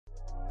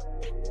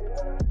Hey,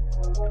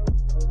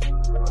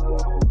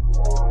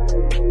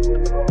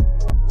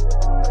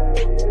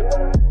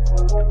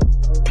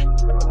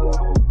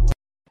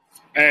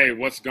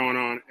 what's going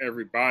on,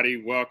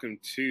 everybody? Welcome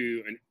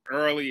to an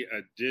early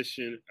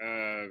edition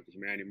of the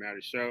Humanity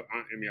Matters Show.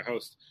 I am your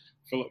host,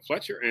 Philip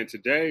Fletcher, and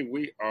today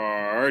we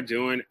are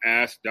doing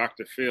Ask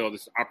Dr. Phil.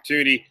 This is an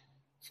opportunity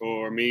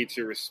for me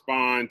to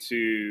respond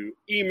to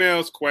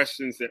emails,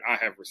 questions that I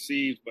have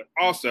received, but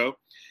also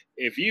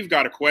if you've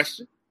got a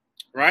question,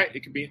 right,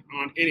 it could be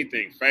on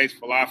anything, faith,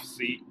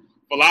 philosophy,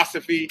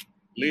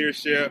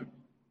 leadership,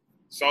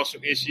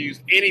 social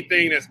issues,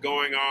 anything that's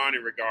going on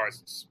in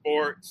regards to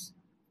sports,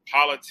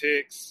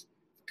 politics,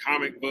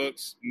 comic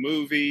books,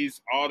 movies,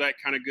 all that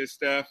kind of good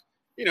stuff.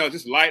 You know,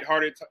 just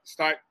lighthearted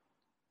type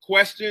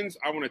questions.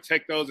 I want to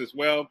take those as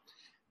well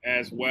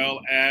as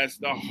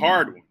the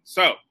hard ones.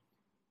 So,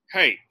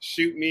 hey,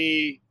 shoot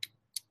me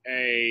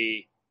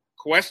a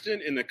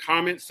question in the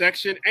comment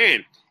section.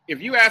 And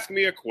if you ask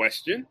me a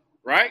question,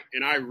 right,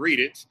 and I read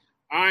it,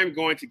 I'm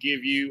going to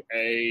give you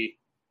a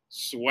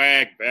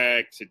swag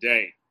bag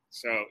today.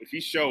 So if you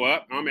show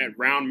up, I'm at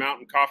Round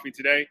Mountain Coffee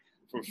today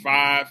from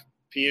 5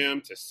 p.m.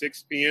 to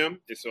 6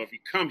 p.m. And so if you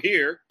come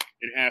here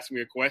and ask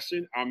me a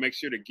question, I'll make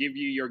sure to give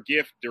you your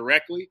gift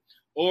directly.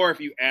 Or if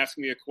you ask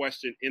me a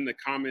question in the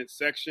comment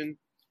section,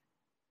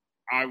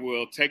 I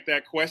will take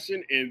that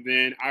question and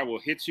then I will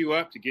hit you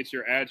up to get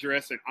your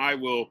address, and I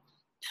will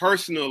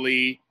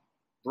personally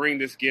bring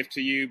this gift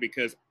to you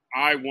because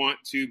I want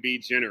to be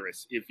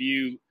generous. If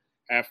you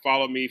have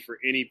followed me for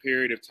any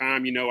period of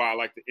time, you know I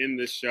like to end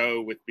this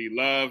show with be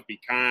loved, be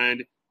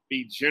kind,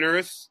 be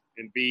generous,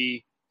 and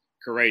be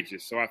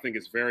courageous. So I think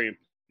it's very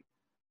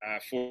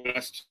important for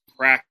us to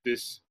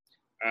practice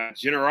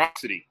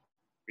generosity,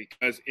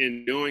 because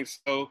in doing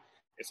so,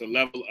 it's a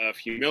level of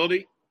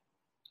humility,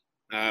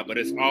 but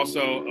it's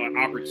also an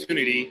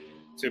opportunity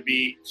to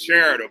be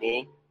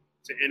charitable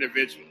to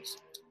individuals.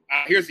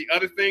 Here's the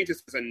other thing,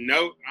 just as a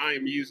note, I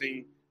am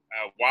using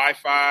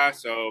Wi-Fi,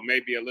 so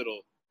maybe a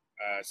little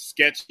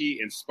sketchy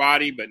and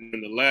spotty, but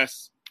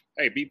nonetheless,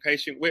 hey, be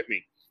patient with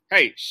me.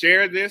 Hey,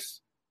 share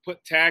this,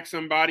 tag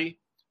somebody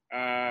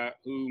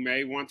who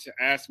may want to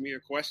ask me a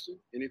question,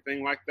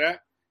 anything like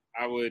that.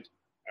 I would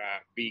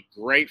be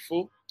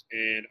grateful,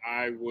 and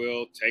I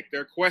will take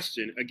their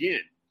question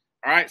again.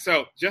 All right,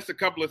 so just a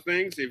couple of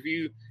things. If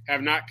you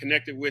have not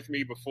connected with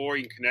me before,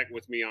 you can connect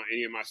with me on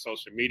any of my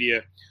social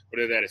media,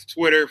 whether that is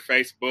Twitter,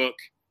 Facebook,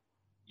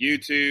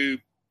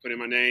 YouTube. Put in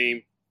my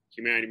name,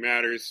 Humanity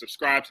Matters.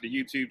 Subscribe to the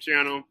YouTube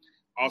channel.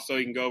 Also,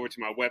 you can go over to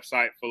my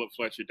website,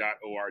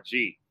 philipfletcher.org.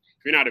 If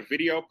you're not a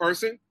video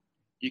person,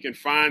 you can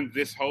find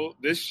this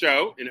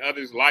show and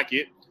others like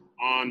it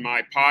on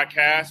my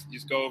podcast.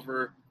 Just go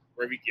over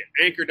wherever you get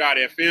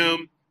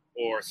Anchor.fm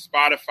or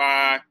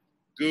Spotify,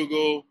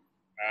 Google,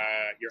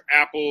 your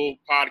Apple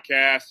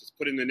podcast. Just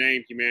put in the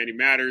name Humanity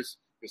Matters.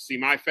 You'll see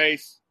my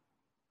face,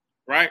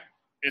 right?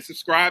 And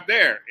subscribe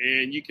there.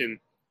 And you can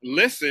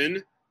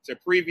listen to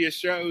previous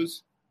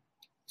shows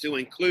to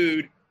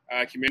include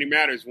Humanity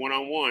Matters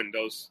one-on-one,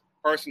 those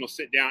personal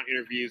sit-down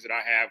interviews that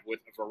I have with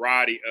a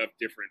variety of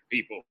different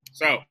people.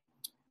 So,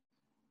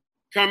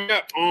 coming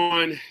up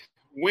on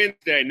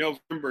Wednesday,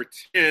 November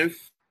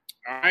 10th,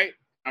 all right,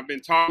 I've been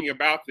talking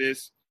about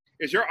this,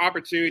 is your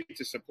opportunity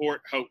to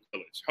support Hope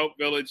Village. Hope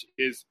Village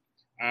is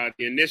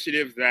the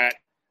initiative that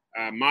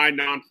my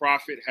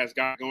nonprofit has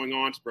got going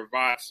on to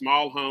provide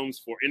small homes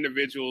for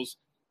individuals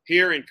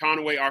here in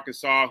Conway,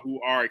 Arkansas,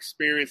 who are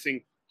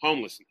experiencing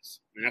homelessness.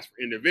 And that's for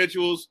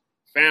individuals,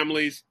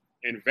 families,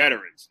 and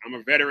veterans. I'm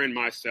a veteran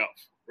myself,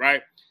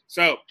 right?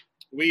 So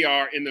we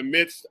are in the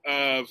midst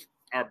of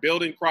our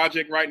building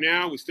project right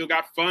now. We still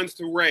got funds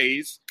to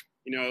raise.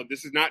 You know,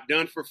 this is not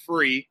done for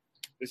free.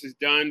 This is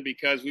done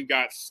because we've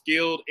got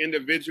skilled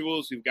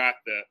individuals who've got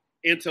the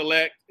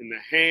intellect and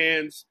the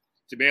hands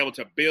to be able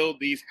to build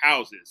these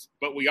houses.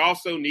 But we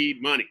also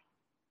need money,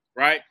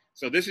 right?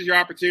 So this is your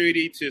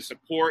opportunity to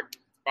support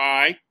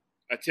by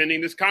attending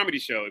this comedy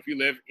show. If you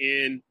live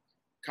in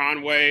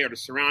Conway or the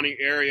surrounding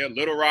area,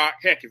 Little Rock,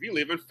 heck, if you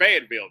live in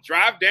Fayetteville,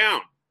 drive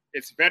down.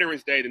 It's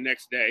Veterans Day the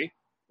next day,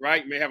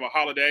 right? You may have a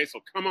holiday, so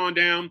come on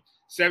down,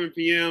 7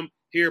 p.m.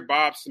 Hear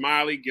Bob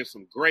Smiley give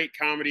some great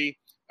comedy.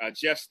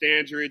 Jeff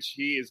Standridge,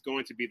 he is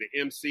going to be the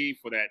MC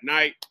for that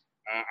night.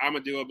 I'm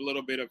going to do a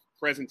little bit of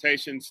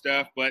presentation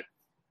stuff, but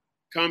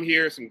come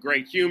here, some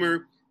great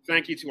humor.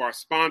 Thank you to our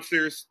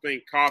sponsors,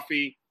 Think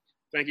Coffee.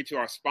 Thank you to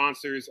our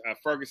sponsors,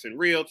 Ferguson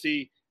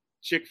Realty,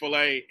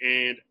 Chick-fil-A,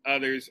 and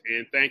others.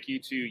 And thank you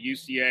to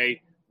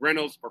UCA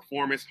Reynolds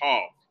Performance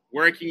Hall.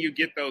 Where can you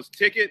get those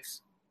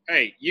tickets?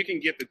 Hey, you can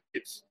get the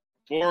tickets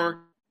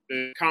for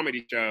the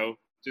comedy show.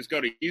 Just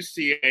go to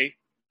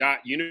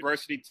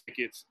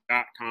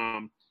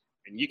uca.universitytickets.com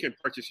and you can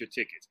purchase your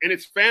tickets. And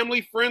it's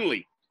family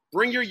friendly.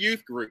 Bring your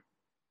youth group.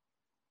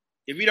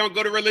 If you don't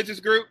go to religious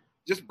group,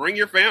 just bring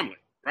your family,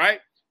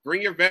 right?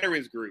 Bring your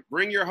veterans group.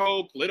 Bring your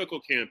whole political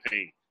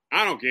campaign.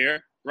 I don't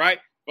care, right?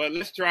 But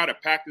let's try to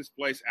pack this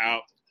place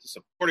out to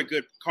support a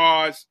good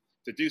cause,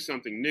 to do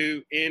something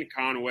new in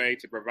Conway,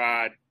 to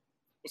provide,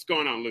 what's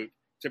going on, Luke?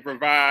 to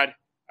provide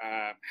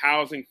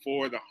housing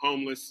for the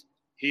homeless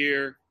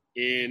here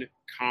in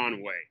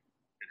Conway.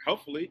 And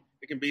hopefully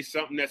it can be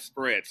something that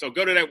spreads. So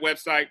go to that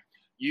website,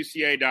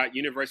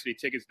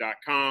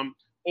 uca.universitytickets.com,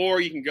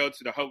 or you can go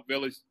to the Hope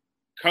Village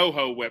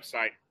Coho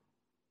website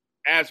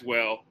as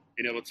well,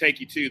 and it'll take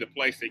you to the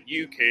place that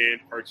you can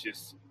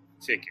purchase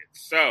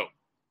tickets. So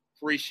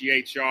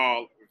appreciate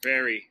y'all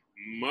very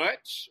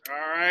much. All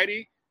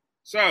righty.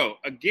 So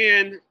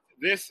again,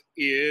 this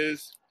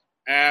is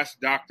Ask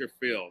Dr.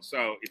 Phil.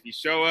 So if you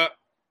show up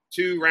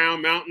to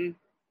Round Mountain,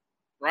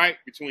 right,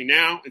 between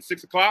now and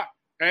 6 o'clock,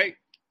 hey,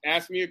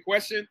 ask me a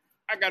question.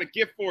 I got a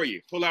gift for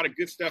you. Pull out of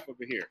good stuff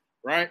over here,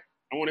 right?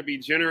 I want to be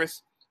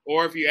generous.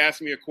 Or if you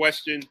ask me a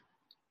question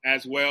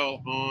as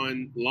well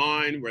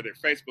online, whether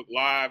Facebook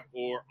Live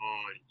or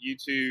on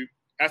YouTube,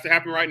 has to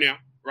happen right now,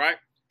 right?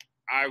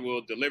 I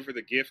will deliver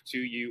the gift to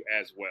you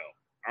as well.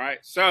 All right,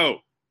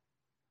 so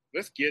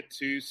let's get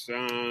to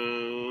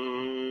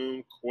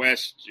some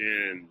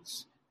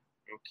questions.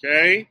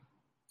 Okay,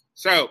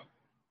 so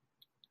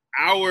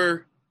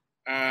our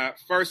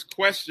first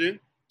question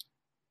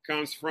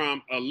comes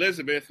from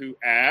Elizabeth, who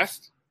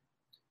asked,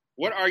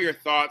 what are your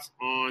thoughts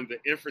on the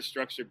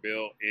infrastructure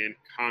bill in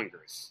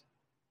Congress?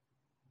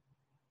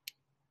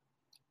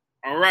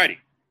 All righty.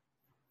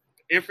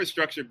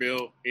 Infrastructure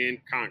bill in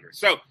Congress.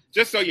 So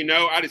just so you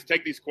know, I just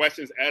take these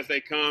questions as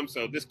they come.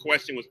 So this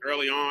question was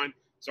early on,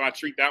 so I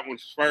treat that one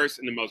first,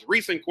 and the most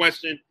recent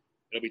question,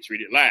 it'll be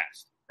treated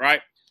last,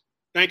 right?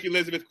 Thank you,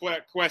 Elizabeth, for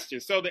that question.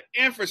 So the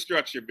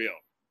infrastructure bill,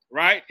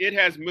 right? It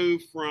has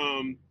moved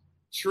from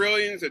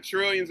trillions of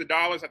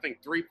dollars, I think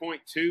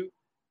 3.2,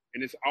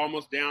 and it's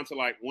almost down to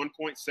like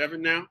 1.7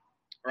 now,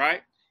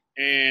 right?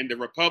 And the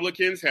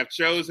Republicans have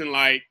chosen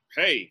like,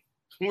 hey,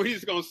 we're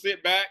just going to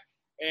sit back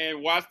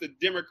and watch the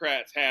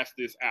Democrats hash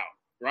this out,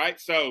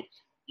 right? So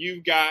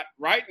you've got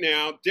right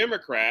now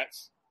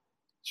Democrats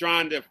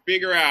trying to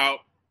figure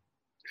out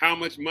how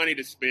much money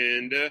to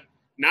spend,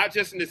 not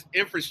just in this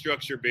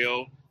infrastructure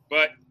bill,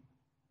 but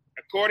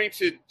according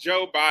to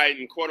Joe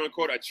Biden, quote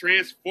unquote, a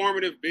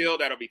transformative bill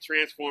that'll be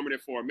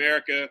transformative for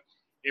America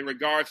in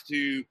regards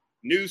to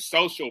new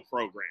social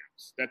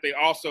programs that they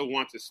also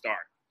want to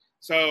start.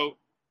 So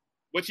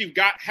what you've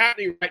got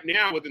happening right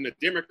now within the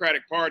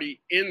Democratic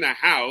Party in the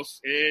House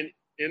and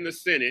in the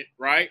Senate,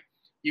 right?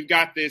 You've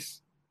got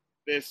this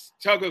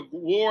tug of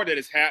war that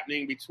is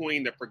happening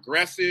between the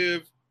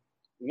progressive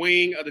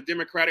wing of the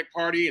Democratic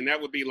Party, and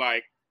that would be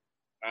like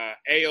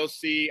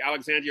AOC,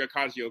 Alexandria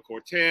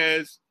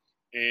Ocasio-Cortez,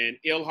 and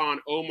Ilhan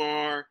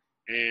Omar,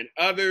 and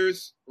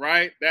others,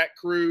 right? That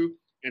crew.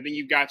 And then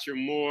you've got your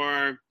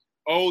more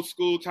old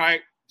school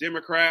type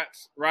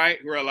Democrats, right?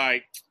 Who are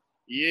like,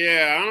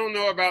 yeah, I don't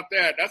know about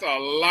that. That's a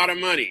lot of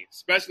money,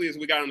 especially as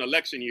we got an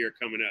election year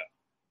coming up.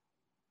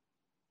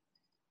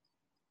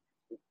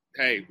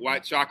 Hey,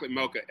 white chocolate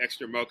mocha,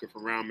 extra mocha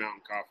from Round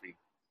Mountain Coffee.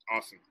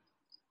 Awesome.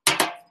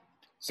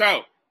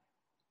 So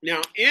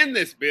now in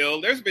this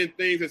bill, there's been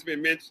things that's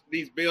been mentioned,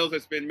 these bills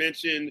that's been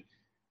mentioned,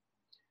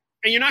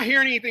 and you're not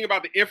hearing anything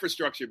about the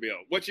infrastructure bill.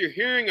 What you're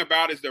hearing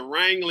about is the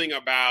wrangling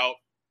about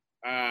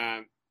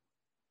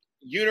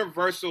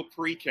universal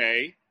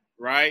pre-K,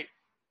 right?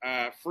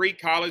 Free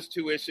college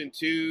tuition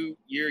to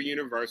your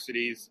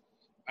universities.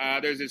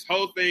 There's this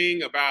whole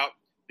thing about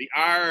the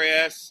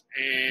IRS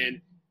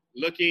and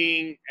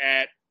looking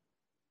at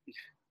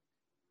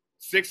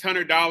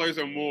 $600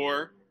 or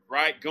more,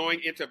 right, going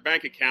into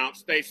bank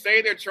accounts. They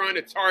say they're trying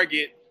to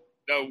target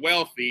the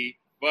wealthy,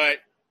 but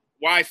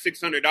why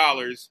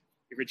 $600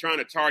 if you're trying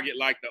to target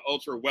like the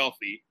ultra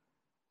wealthy?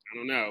 I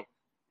don't know.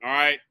 All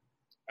right.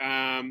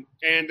 And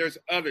there's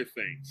other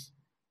things.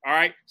 All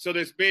right. So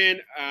there's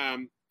been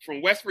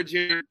from West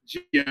Virginia,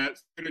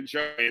 Senator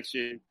Joe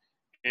Manchin,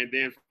 and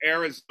then from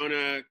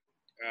Arizona,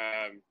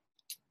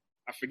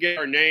 I forget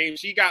her name.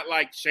 She got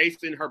like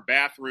chased in her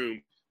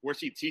bathroom where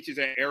she teaches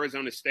at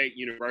Arizona State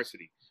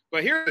University.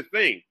 But here's the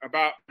thing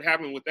about what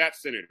happened with that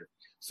senator.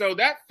 So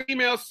that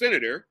female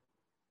senator,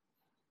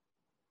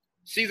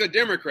 she's a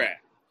Democrat,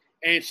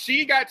 and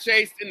she got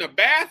chased in the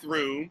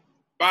bathroom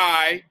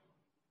by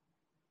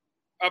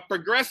a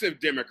progressive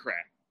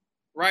Democrat,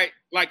 right?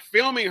 Like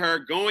filming her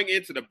going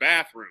into the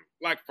bathroom,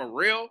 like for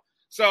real.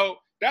 So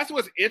that's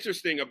what's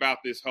interesting about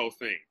this whole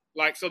thing.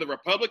 Like, so the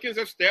Republicans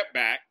have stepped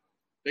back.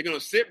 They're going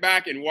to sit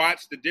back and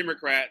watch the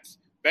Democrats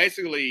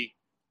basically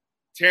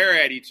tear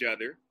at each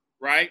other,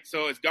 right?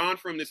 So it's gone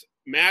from this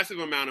massive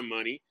amount of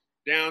money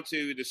down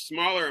to the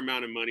smaller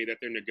amount of money that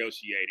they're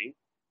negotiating,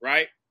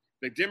 right?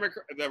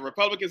 The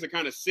Republicans are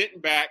kind of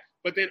sitting back,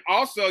 but then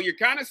also you're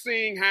kind of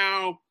seeing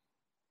how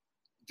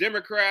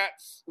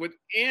Democrats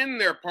within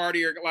their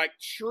party are like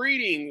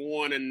treating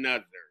one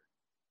another,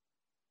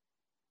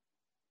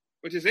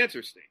 which is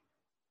interesting.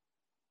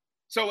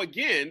 So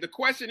again, the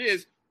question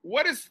is,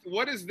 what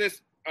is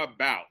this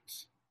about?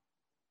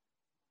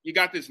 You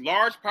got this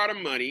large pot of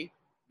money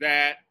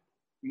that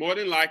more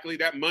than likely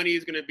that money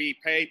is going to be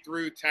paid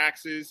through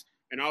taxes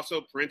and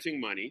also printing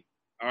money.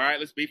 All right,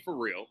 let's be for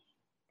real.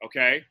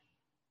 Okay.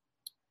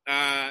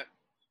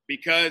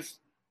 Because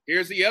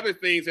here's the other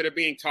things that are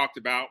being talked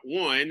about.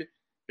 One,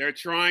 they're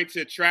trying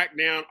to track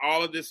down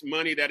all of this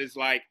money that is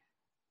like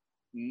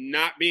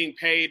not being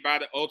paid by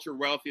the ultra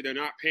wealthy. They're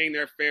not paying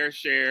their fair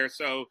share.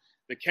 So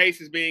the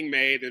case is being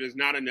made that there's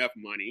not enough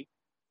money,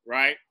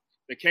 right?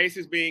 The case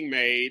is being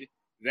made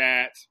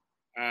that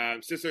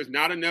since there's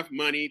not enough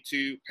money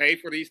to pay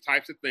for these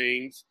types of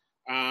things,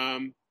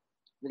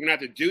 we're going to have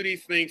to do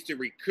these things to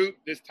recoup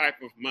this type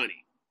of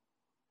money.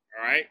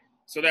 All right.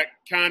 So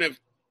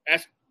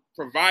that's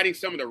providing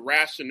some of the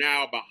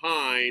rationale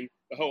behind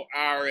the whole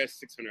IRS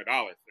 $600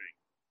 thing.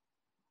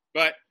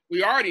 But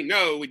we already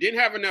know we didn't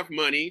have enough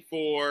money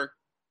for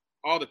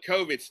all the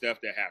COVID stuff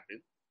that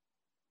happened.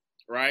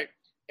 Right.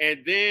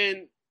 And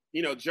then,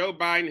 Joe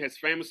Biden has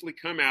famously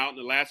come out in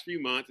the last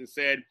few months and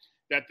said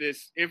that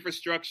this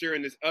infrastructure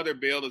and this other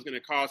bill is going to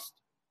cost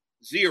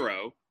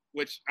zero,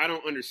 which I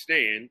don't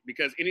understand,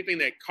 because anything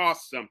that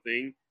costs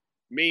something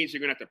means you're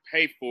going to have to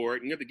pay for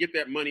it and you have to get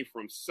that money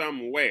from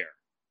somewhere.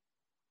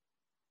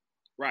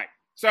 Right.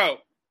 So,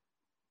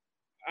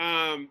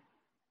 my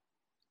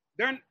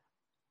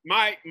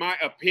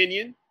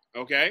opinion,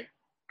 okay,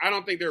 I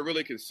don't think they're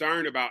really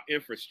concerned about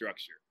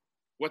infrastructure.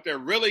 What they're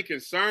really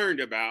concerned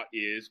about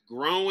is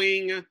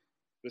growing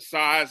the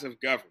size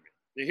of government.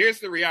 And here's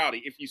the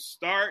reality. If you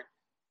start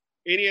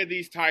any of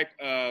these type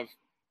of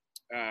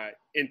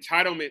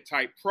entitlement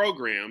type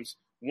programs,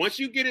 once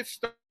you get it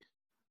started,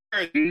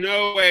 there's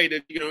no way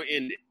that you're going to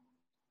end it.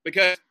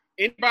 Because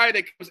anybody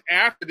that comes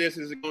after this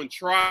is going to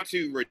try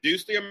to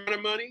reduce the amount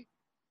of money,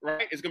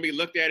 right? It's going to be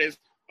looked at as,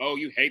 oh,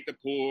 you hate the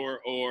poor,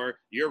 or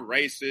you're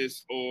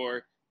racist,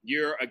 or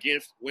you're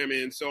against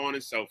women, so on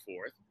and so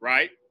forth,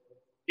 right?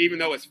 Even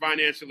though it's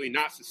financially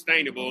not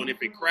sustainable, and if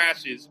it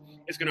crashes,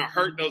 it's going to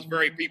hurt those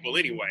very people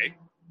anyway,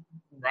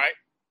 right?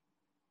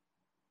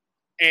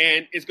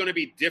 And it's going to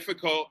be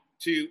difficult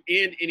to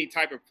end any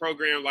type of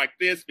program like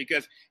this,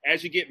 because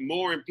as you get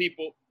more and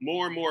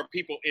more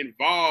people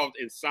involved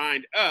and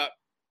signed up,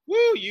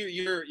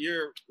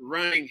 you're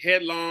running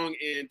headlong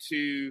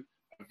into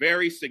a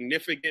very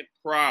significant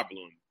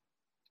problem.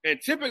 And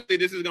typically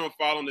this is going to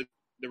fall on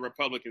the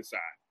Republican side,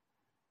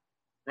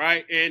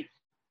 right? And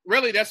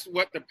really that's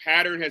what the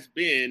pattern has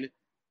been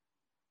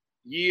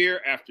year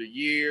after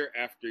year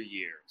after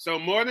year. So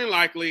more than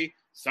likely,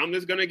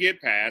 something's going to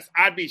get passed.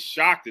 I'd be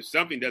shocked if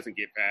something doesn't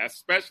get passed,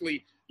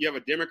 especially you have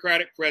a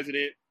Democratic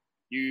president,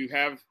 you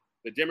have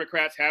the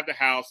Democrats have the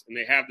House and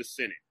they have the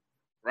Senate,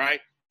 right?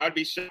 I'd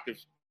be shocked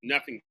if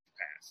nothing gets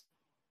passed,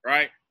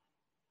 right?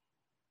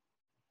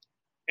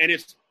 And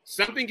if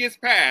something gets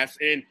passed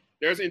and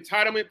there's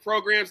entitlement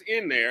programs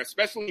in there,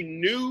 especially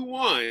new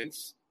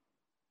ones,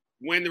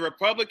 when the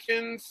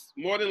Republicans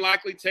more than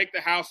likely take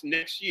the House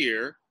next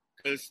year,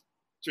 because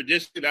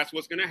traditionally that's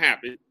what's going to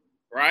happen,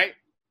 right?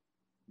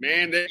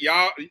 Man,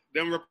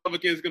 them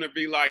Republicans going to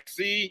be like,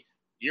 see,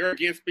 you're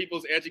against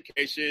people's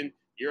education,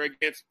 you're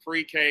against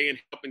pre-K and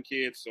helping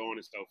kids, so on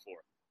and so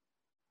forth.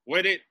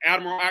 What did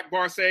Admiral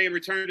Akbar say in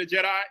Return of the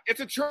Jedi?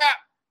 It's a trap.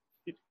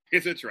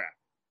 It's a trap.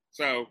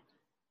 So,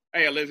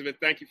 hey, Elizabeth,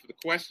 thank you for the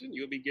question.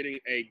 You'll be getting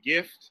a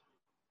gift.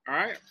 All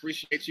right,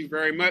 appreciate you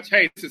very much.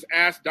 Hey, this is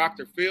Ask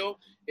Dr. Phil.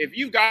 If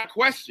you've got a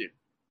question,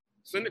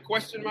 send a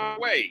question my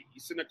way. You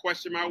send a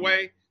question my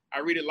way, I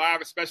read it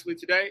live, especially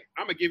today,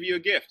 I'm going to give you a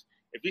gift.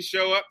 If you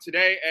show up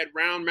today at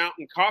Round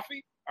Mountain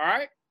Coffee, all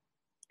right,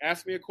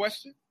 ask me a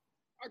question,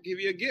 I'll give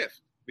you a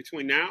gift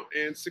between now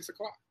and 6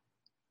 o'clock.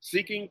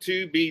 Seeking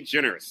to be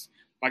generous.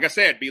 Like I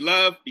said, be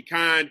loved, be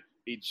kind,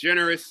 be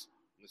generous,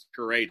 and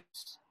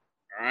courageous.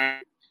 All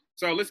right.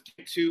 So let's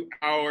get to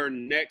our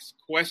next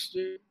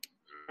question.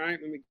 All right,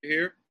 let me get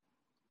here.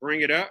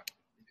 Bring it up.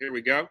 Here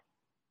we go.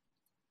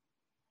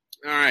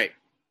 All right.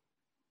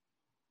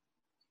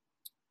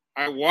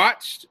 I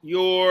watched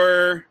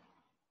your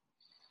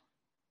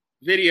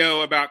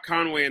video about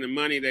Conway and the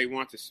money they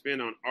want to spend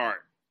on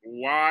art.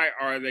 Why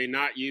are they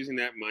not using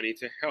that money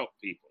to help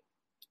people?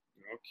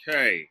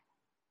 Okay.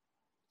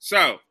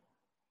 So,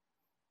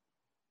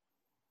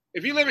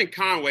 if you live in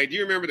Conway, do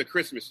you remember the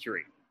Christmas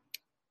tree?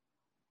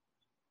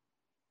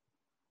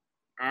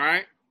 All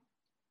right.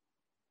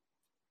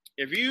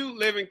 If you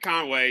live in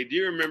Conway, do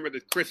you remember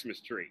the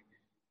Christmas tree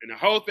and the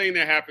whole thing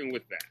that happened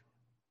with that?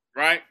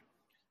 Right?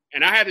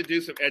 And I had to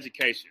do some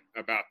education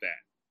about that.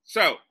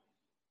 So,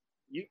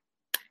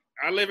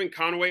 I live in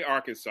Conway,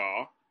 Arkansas.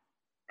 All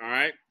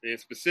right. And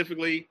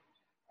specifically,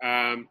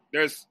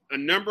 there's a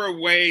number of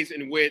ways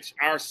in which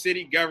our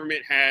city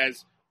government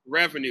has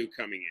revenue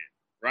coming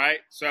in, right?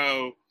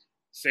 So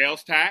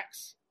sales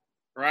tax,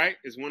 right,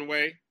 is one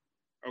way,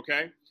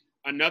 okay?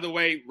 Another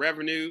way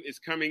revenue is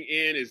coming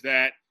in is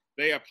that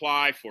they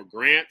apply for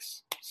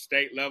grants,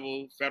 state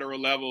level, federal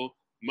level,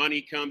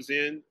 money comes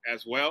in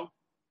as well,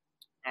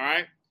 all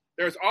right?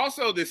 There's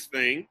also this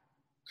thing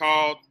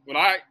called, what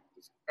I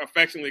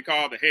affectionately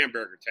call the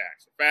hamburger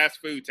tax, the fast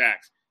food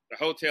tax, the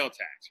hotel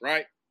tax,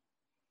 right?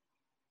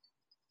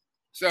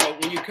 So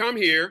when you come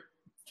here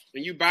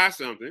and you buy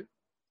something,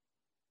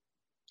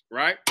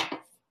 right,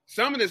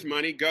 some of this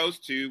money goes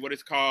to what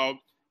is called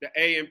the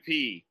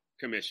A&P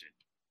Commission,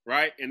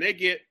 right? And they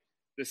get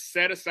the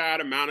set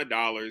aside amount of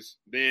dollars.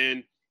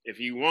 Then if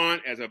you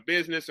want, as a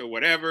business or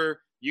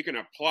whatever, you can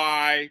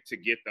apply to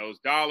get those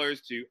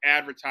dollars to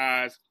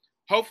advertise,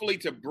 hopefully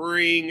to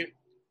bring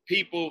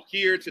people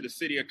here to the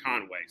city of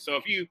Conway. So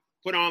if you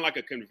put on like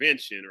a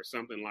convention or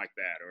something like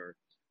that, or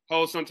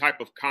hold some type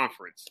of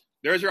conference,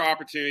 there's your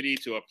opportunity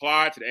to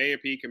apply to the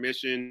A&P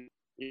Commission.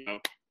 You know,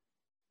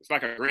 it's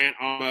like a grant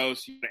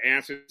almost. You have to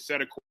answer a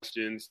set of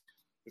questions,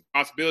 the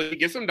possibility to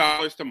get some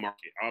dollars to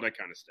market, all that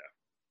kind of stuff.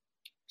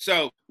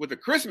 So with the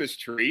Christmas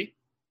tree,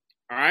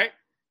 all right,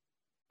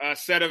 a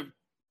set of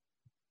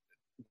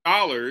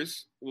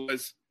dollars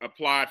was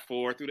applied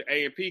for through the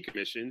A&P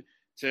Commission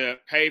to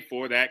pay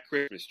for that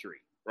Christmas tree,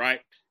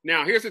 right?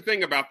 Now, here's the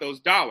thing about those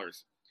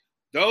dollars.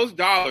 Those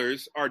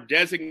dollars are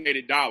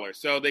designated dollars,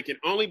 so they can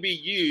only be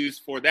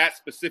used for that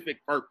specific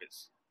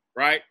purpose,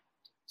 right?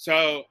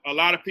 So a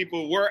lot of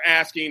people were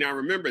asking, I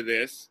remember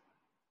this,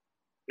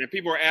 and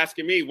people were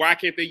asking me, why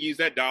can't they use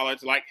that dollar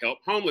to like help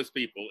homeless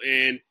people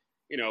and,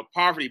 you know,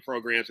 poverty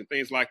programs and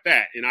things like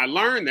that? And I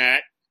learned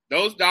that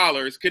those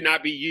dollars could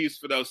not be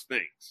used for those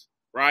things,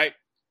 right?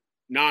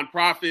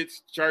 Nonprofits,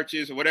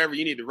 churches, or whatever,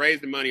 you need to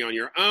raise the money on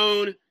your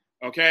own,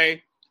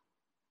 okay?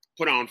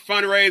 Put on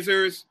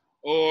fundraisers,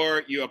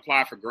 or you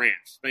apply for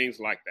grants, things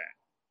like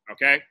that,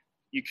 okay?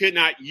 You could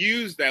not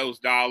use those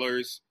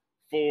dollars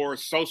for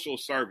social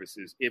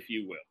services, if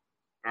you will,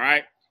 all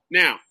right?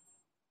 Now,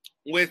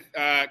 with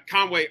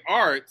Conway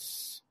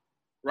Arts,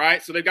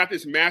 right, so they've got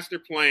this master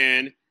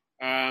plan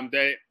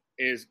that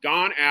is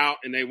gone out,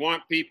 and they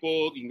want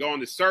people, you can go on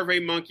the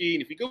Survey Monkey,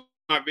 and if you go to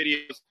my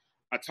videos,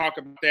 I talk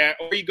about that,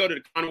 or you go to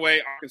the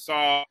Conway,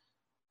 Arkansas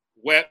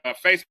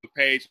Facebook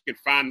page, you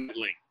can find the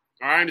link,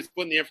 all right? I'm just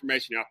putting the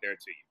information out there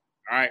to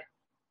you, all right?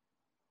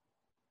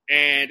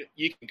 And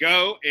you can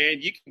go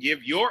and you can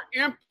give your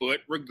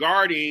input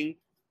regarding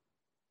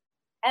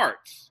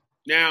arts.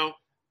 Now,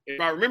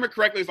 if I remember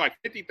correctly, it's like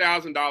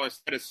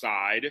 $50,000 set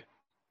aside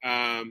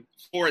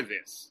for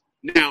this.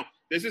 Now,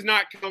 this is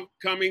not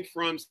coming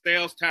from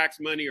sales tax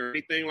money or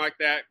anything like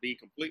that. Be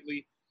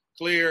completely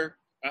clear.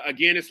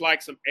 Again, it's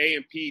like some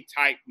A&P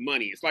type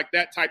money. It's like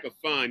that type of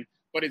fund,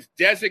 but it's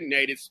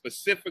designated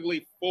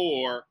specifically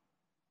for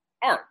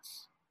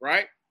arts,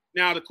 right?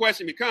 Now, the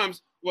question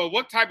becomes, well,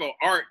 what type of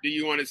art do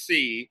you want to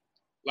see,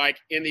 like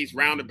in these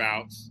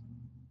roundabouts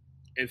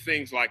and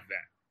things like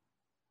that?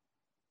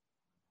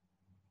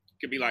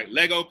 It could be like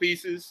Lego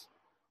pieces.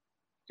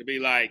 It could be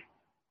like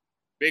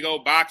big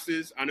old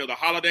boxes. I know the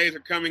holidays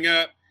are coming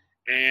up,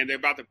 and they're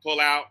about to pull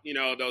out, you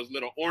know, those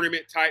little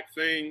ornament type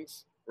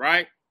things,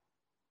 right?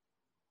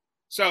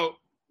 So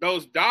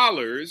those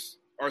dollars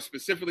are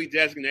specifically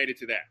designated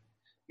to that.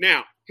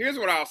 Now, here's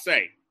what I'll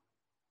say.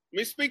 Let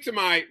me speak to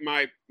my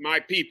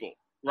people,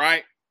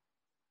 right?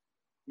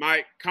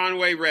 My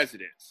Conway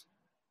residents.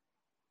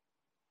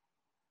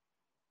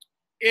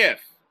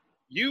 If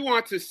you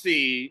want to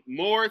see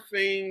more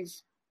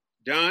things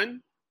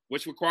done,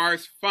 which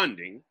requires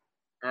funding,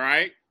 all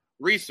right,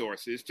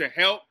 resources to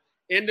help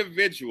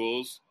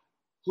individuals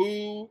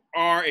who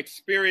are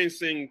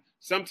experiencing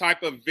some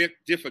type of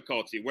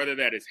difficulty, whether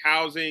that is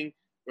housing,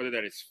 whether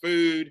that is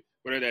food,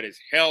 whether that is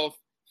health,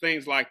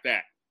 things like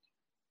that.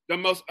 The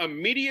most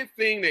immediate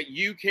thing that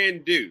you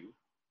can do,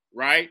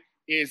 right,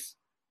 is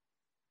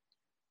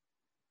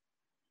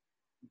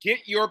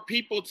get your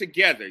people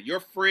together, your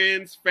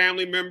friends,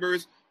 family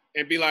members,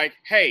 and be like,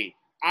 hey,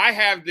 I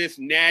have this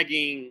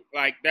nagging,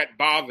 like, that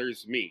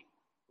bothers me,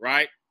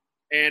 right?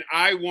 And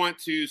I want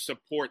to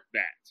support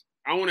that.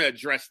 I want to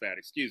address that,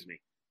 excuse me.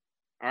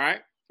 All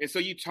right? And so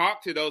you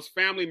talk to those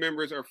family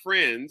members or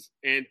friends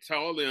and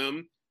tell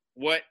them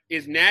what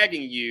is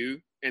nagging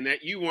you and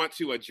that you want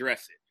to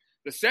address it.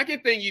 The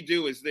second thing you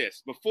do is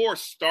this. Before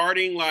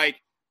starting like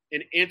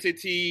an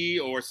entity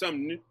or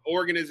some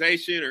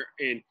organization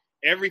and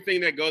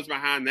everything that goes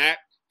behind that,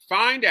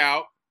 find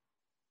out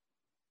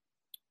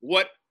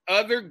what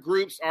other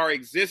groups are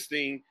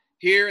existing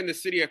here in the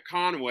city of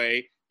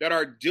Conway that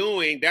are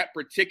doing that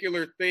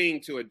particular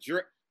thing to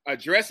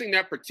addressing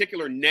that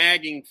particular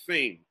nagging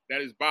thing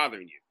that is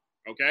bothering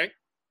you, okay?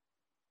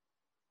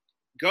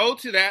 Go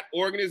to that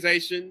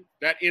organization,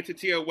 that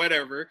entity or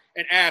whatever,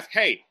 and ask,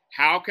 hey,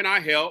 how can I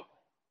help?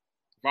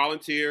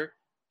 Volunteer.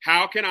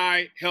 How can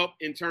I help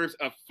in terms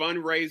of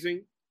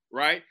fundraising,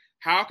 right?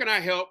 How can I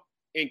help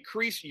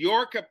increase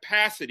your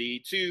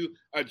capacity to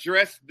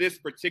address this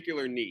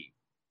particular need?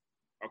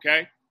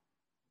 Okay?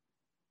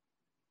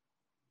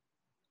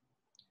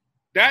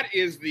 That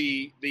is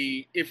the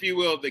if you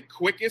will, the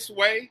quickest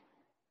way,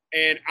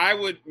 and I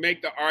would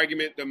make the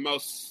argument the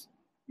most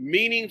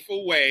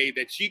meaningful way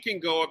that you can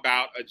go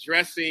about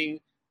addressing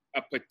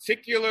a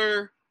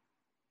particular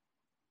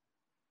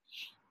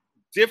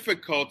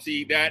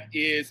difficulty that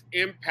is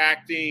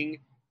impacting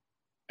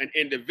an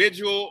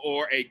individual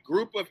or a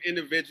group of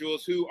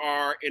individuals who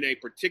are in a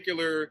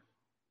particular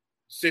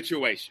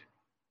situation.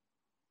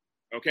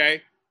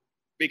 Okay?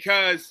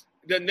 Because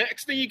the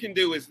next thing you can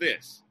do is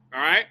this, all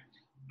right?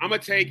 I'm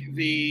going to take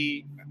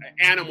the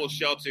animal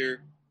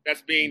shelter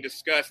that's being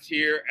discussed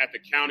here at the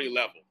county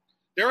level.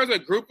 there was a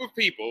group of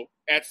people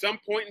at some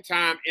point in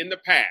time in the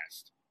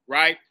past,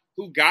 right,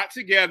 who got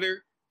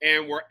together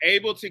and were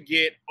able to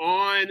get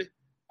on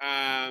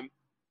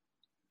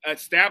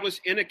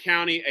established in a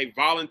county a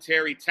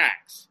voluntary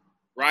tax,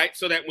 right?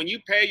 So that when you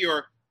pay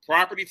your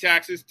property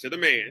taxes to the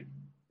man,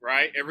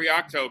 right, every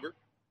October,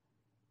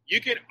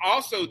 you can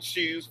also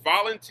choose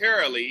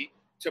voluntarily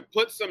to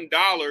put some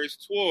dollars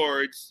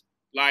towards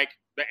like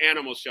the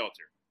animal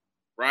shelter,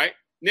 right?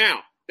 Now,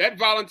 that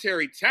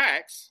voluntary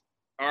tax,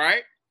 all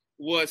right,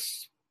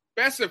 was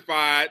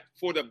specified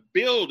for the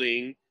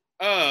building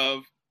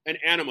of an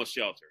animal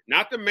shelter,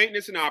 not the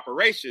maintenance and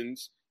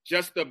operations,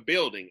 just the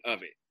building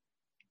of it.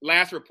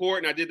 Last report,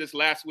 and I did this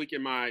last week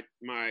in my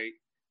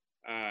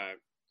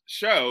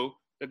show,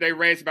 that they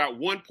raised about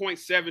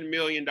 $1.7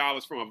 million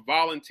from a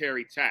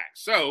voluntary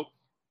tax. So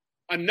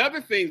another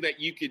thing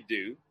that you could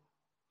do,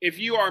 if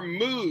you are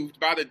moved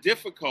by the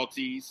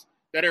difficulties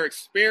that are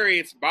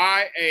experienced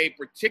by a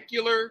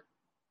particular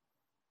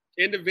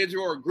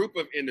individual or group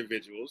of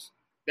individuals,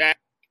 that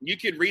you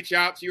could reach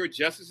out to your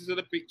justice of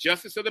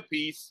the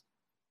peace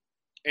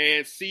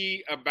and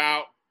see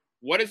about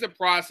what is the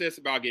process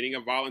about getting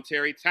a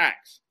voluntary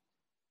tax.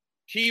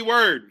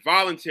 Keyword,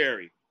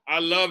 voluntary. I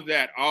love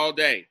that all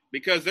day,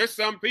 because there's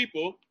some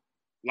people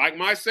like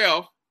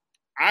myself,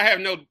 I have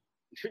no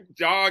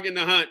dog in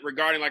the hunt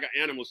regarding like an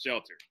animal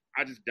shelter.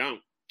 I just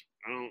don't.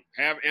 I don't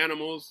have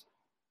animals.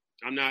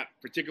 I'm not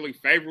particularly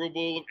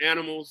favorable of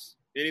animals,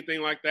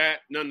 anything like that,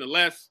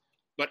 nonetheless,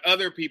 but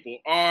other people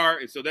are,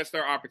 and so that's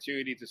their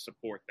opportunity to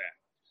support that.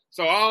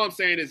 So all I'm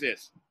saying is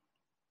this.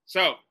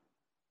 So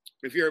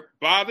if you're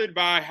bothered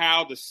by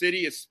how the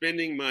city is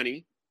spending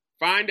money,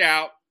 find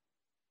out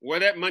where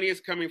that money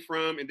is coming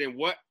from, and then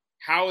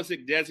how is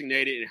it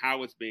designated and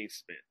how it's being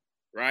spent,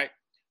 right?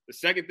 The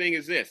second thing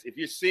is this. If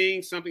you're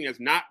seeing something that's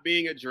not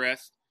being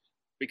addressed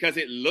because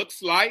it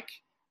looks like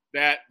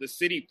that the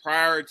city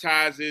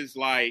prioritizes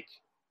like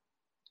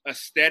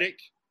aesthetic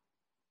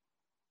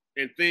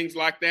and things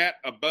like that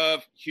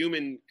above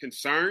human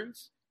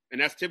concerns,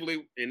 and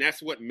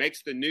that's what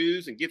makes the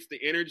news and gets the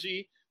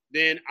energy,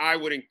 then I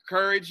would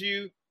encourage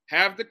you,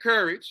 have the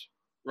courage,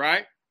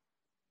 right,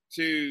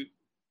 to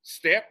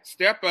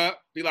step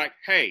up, be like,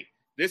 hey,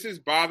 this is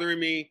bothering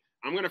me.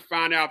 I'm going to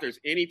find out if there's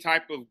any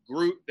type of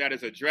group that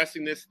is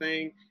addressing this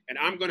thing, and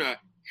I'm going to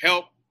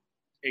help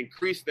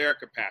increase their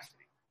capacity.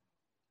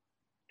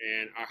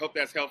 And I hope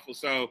that's helpful.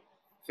 So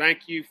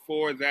thank you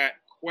for that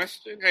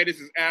question. Hey, this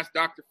is Ask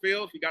Dr.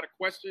 Phil. If you got a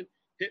question,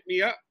 hit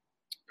me up.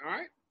 All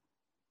right.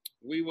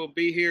 We will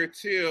be here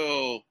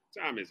till,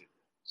 what time is it?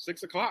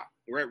 6 o'clock.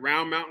 We're at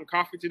Round Mountain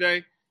Coffee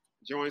today.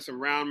 Enjoying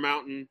some Round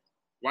Mountain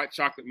white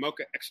chocolate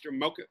mocha, extra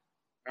mocha.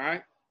 All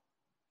right.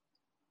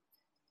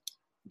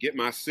 Get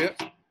my sip,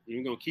 and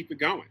we're going to keep it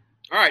going.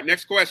 All right,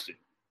 next question.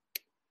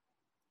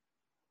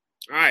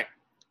 All right.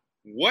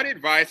 What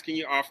advice can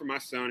you offer my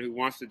son who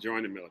wants to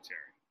join the military?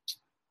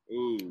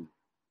 Ooh,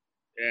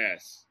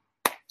 yes.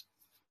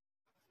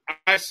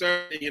 I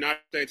served in the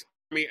United States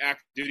Army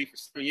active duty for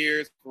 7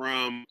 years,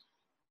 from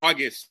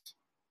August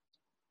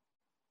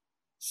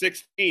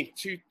 16th,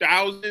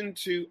 2000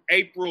 to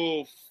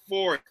April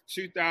 4th,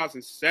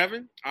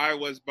 2007. I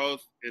was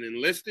both an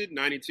enlisted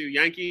 92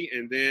 Yankee,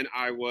 and then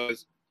I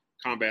was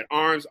combat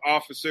arms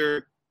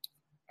officer,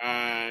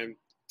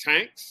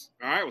 tanks.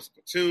 All right, was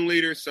platoon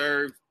leader,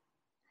 served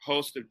a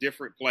host of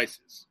different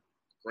places.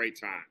 Great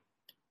time.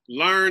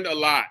 Learned a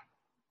lot.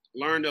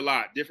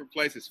 Different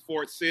places: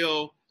 Fort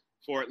Sill,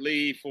 Fort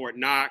Lee, Fort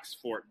Knox,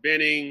 Fort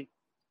Benning,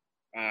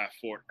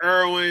 Fort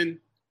Irwin,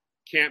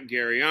 Camp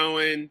Gary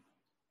Owen,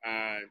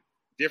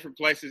 different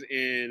places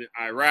in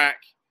Iraq.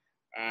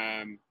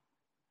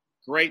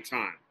 Great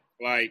time.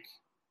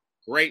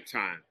 Great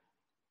time.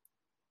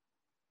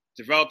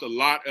 Developed a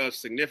lot of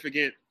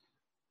significant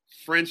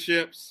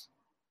friendships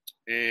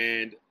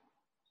and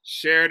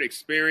shared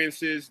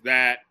experiences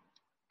that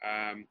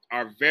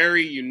are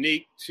very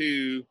unique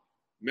to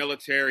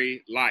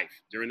military life.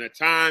 During that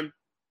time,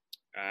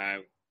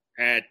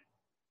 we had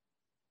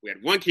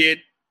one kid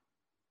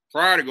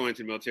prior to going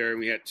to the military.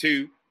 We had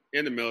two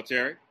in the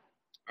military.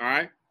 All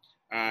right.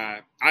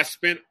 I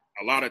spent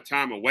a lot of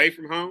time away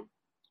from home.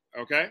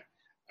 Okay.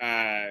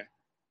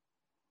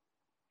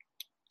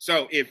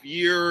 So if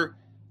your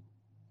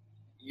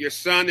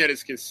son that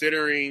is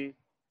considering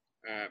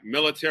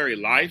military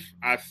life,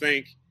 I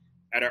think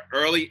at an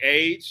early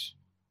age,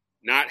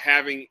 not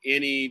having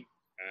any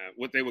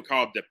what they would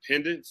call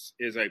dependence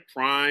is a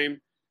prime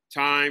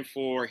time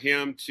for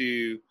him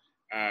to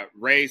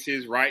raise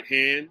his right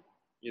hand,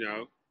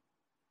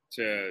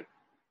 to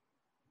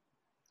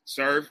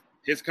serve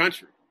his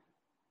country,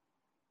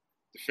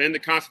 defend the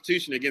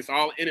Constitution against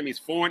all enemies,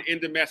 foreign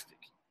and domestic,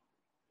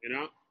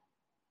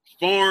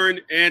 foreign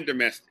and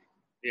domestic.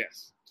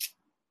 Yes.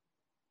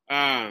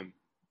 I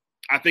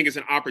think it's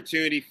an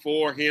opportunity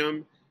for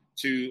him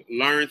to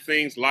learn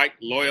things like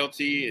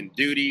loyalty and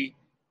duty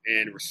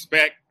and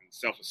respect and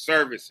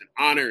self-service and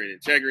honor and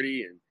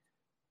integrity and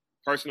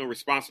personal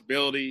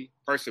responsibility,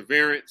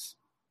 perseverance,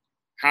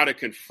 how to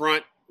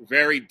confront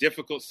very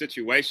difficult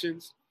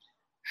situations.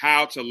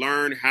 how to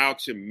learn how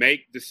to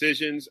make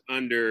decisions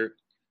under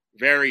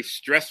very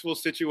stressful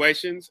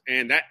situations,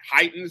 and that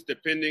heightens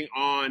depending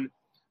on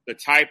the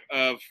type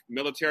of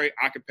military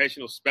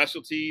occupational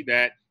specialty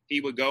that he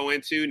would go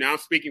into. Now, I'm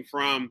speaking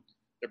from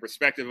the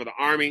perspective of the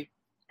Army.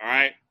 All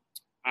right.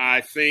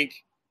 I think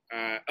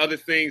other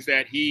things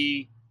that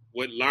he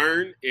would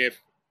learn if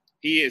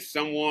he is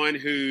someone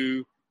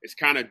who is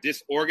kind of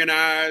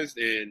disorganized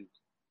and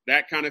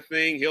that kind of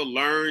thing, he'll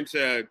learn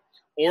to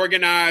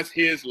organize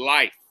his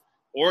life,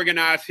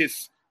 organize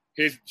his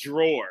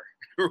drawer,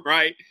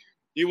 right?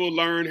 He will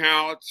learn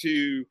how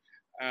to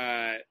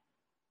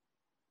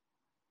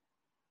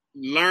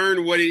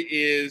learn what it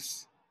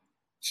is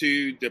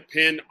to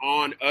depend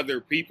on other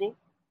people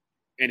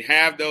and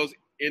have those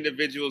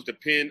individuals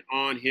depend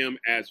on him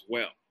as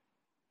well.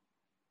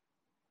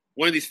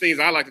 One of these things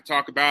I like to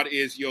talk about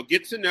is you'll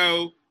get to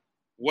know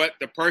what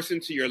the person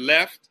to your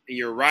left and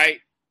your right,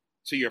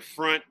 to your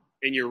front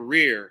and your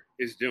rear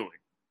is doing,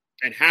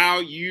 and how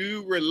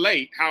you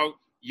relate, how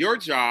your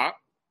job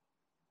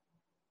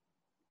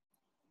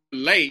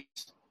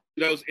relates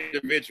to those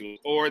individuals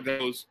or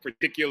those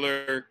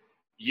particular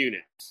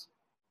units.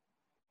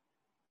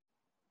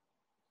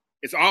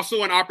 It's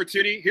also an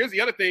opportunity. Here's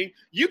the other thing.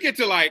 You get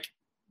to like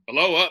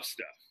blow up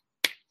stuff.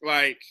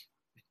 Like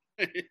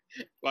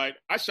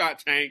I shot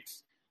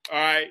tanks. All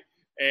right.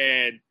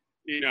 And,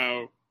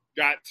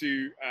 got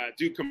to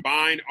do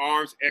combined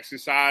arms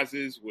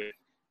exercises with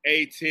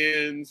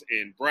A-10s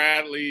and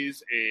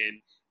Bradleys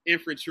and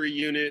infantry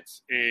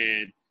units,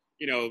 and,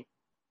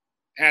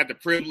 had the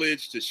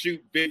privilege to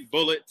shoot big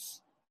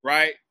bullets,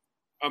 right?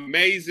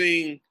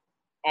 Amazing,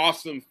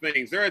 awesome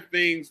things. There are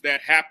things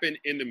that happen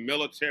in the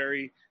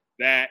military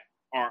that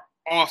are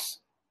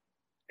awesome.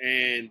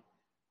 And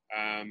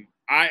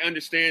I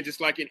understand, just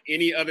like in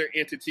any other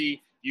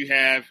entity, you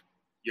have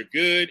your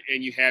good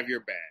and you have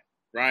your bad,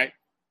 right?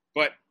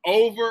 But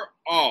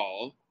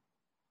overall,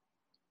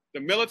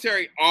 the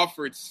military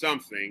offered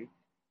something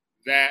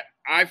that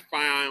I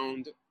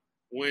found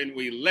when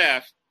we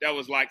left that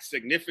was like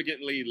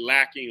significantly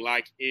lacking,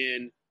 like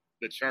in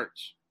the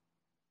church.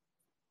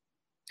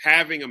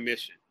 Having a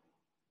mission,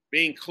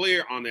 being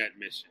clear on that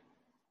mission.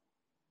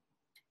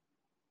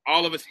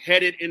 All of us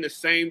headed in the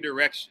same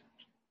direction,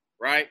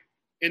 right?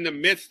 In the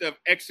midst of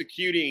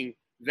executing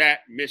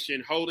that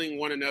mission, holding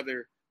one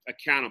another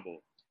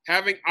accountable,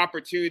 having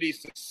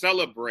opportunities to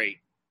celebrate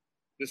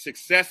the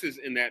successes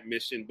in that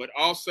mission, but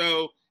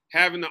also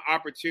having the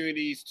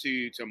opportunities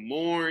to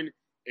mourn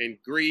and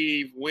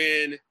grieve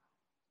when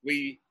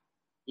we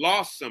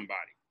lost somebody.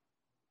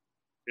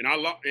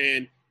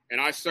 And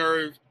I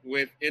served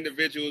with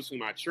individuals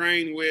whom I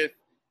trained with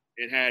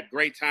and had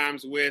great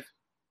times with,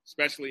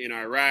 especially in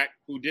Iraq,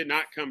 who did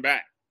not come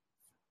back.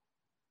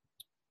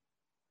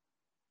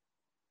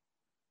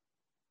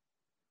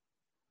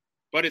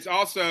 But it's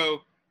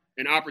also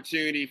an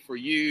opportunity for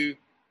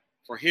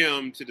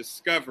him to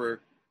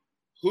discover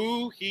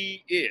who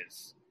he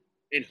is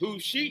and who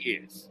she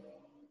is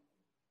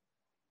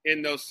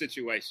in those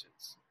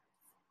situations.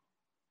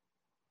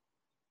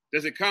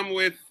 Does it come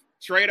with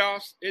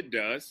trade-offs? It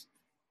does.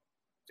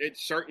 It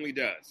certainly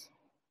does.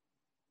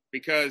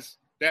 Because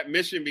that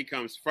mission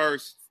becomes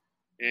first,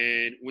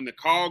 and when the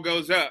call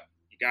goes up,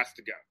 you got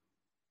to go.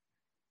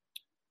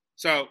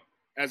 So,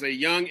 as a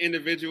young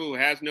individual who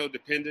has no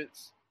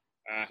dependents,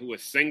 who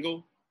is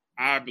single,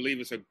 I believe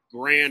it's a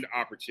grand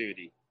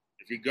opportunity.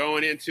 If you're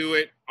going into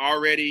it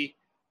already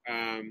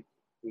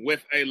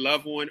with a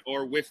loved one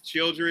or with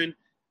children,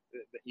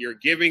 you're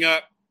giving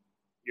up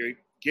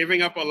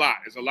a lot.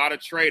 There's a lot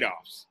of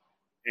trade-offs,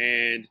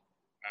 and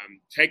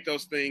take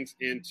those things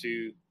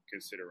into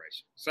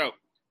consideration. So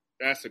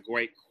that's a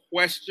great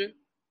question.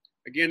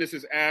 Again, this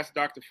is Ask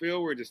Dr.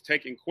 Phil. We're just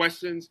taking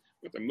questions.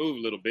 We have to move a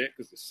little bit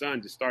because the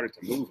sun just started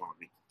to move on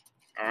me.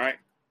 All right.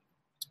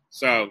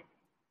 So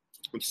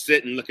I'm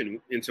sitting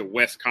looking into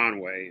West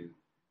Conway, and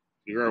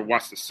you ever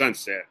watch the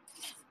sunset?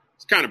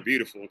 It's kind of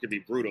beautiful. It could be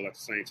brutal at the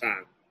same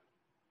time.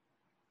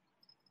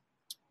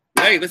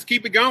 Hey, let's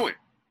keep it going.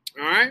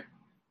 All right.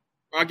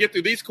 I'll get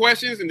through these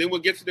questions, and then we'll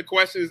get to the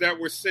questions that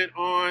were sent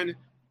on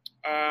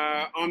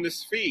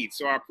this feed.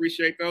 So I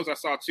appreciate those. I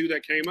saw 2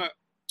 that came up.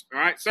 All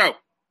right. So,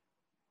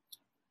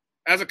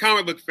 as a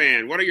comic book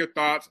fan, what are your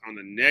thoughts on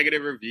the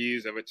negative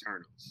reviews of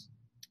Eternals?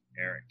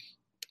 Eric.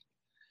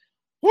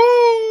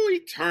 Woo!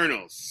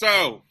 Eternals.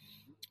 So,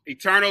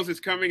 Eternals is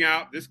coming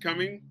out this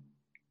coming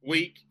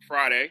week,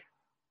 Friday,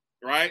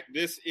 right?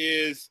 This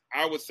is,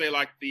 I would say,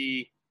 like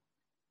the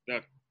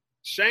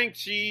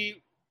Shang-Chi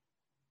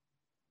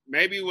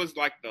maybe was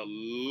like the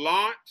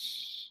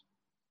launch.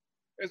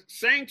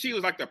 Shang-Chi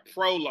was like the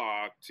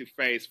prologue to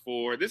Phase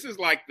 4. This is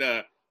like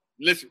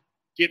let's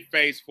get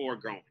Phase 4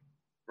 going,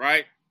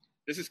 right?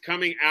 This is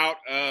coming out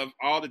of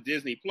all the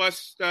Disney Plus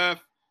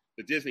stuff.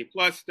 The Disney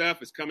Plus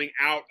stuff is coming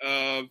out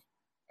of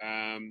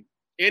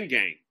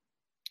Endgame,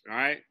 all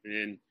right?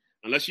 And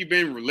unless you've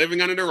been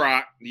living under the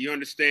rock, you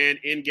understand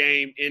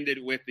Endgame ended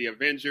with the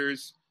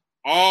Avengers,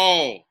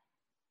 all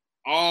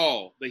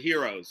the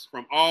heroes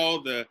from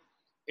all the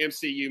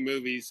MCU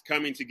movies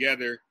coming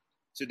together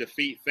to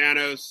defeat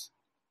Thanos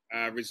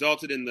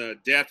resulted in the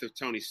death of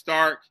Tony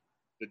Stark,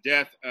 the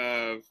death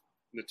of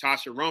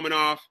Natasha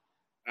Romanoff,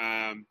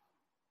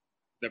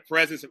 the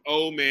presence of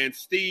Old Man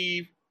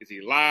Steve. Is he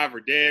alive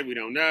or dead? We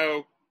don't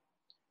know,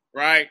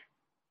 right?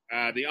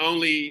 The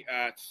only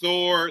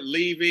Thor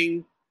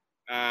leaving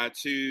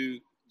to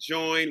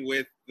join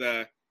with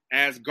the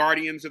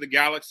Asgardians of the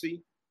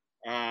galaxy.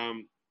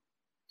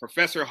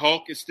 Professor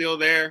Hulk is still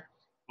there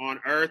on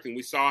Earth, and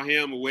we saw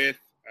him with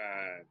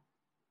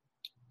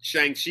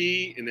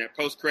Shang-Chi in that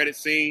post-credit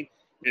scene.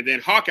 And then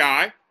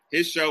Hawkeye,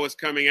 his show is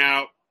coming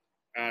out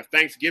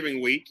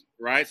Thanksgiving week,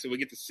 right? So we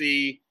get to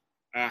see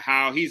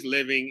how he's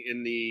living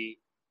in the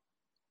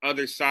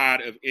other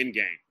side of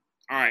Endgame.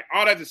 All right,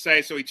 all that to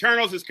say, so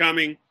Eternals is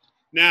coming.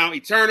 Now,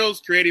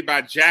 Eternals, created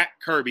by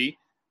Jack Kirby,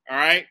 all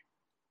right,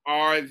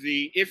 are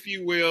the, if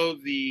you will,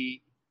 the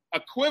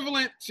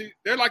equivalent to,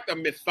 they're like the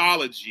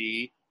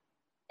mythology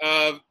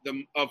of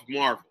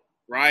Marvel,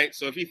 right?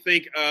 So if you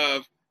think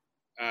of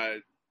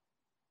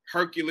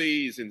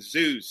Hercules and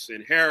Zeus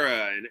and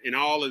Hera and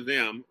all of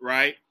them,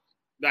 right?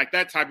 Like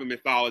that type of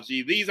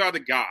mythology. These are the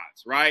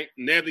gods, right?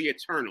 And they're the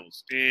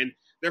Eternals, and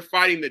they're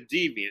fighting the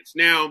deviants.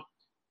 Now,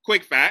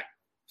 quick fact,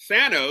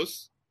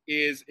 Thanos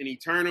is an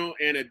Eternal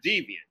and a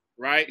deviant,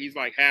 right? He's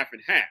like half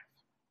and half,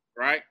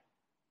 right?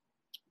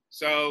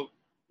 So,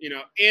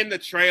 in the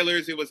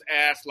trailers, it was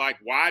asked, like,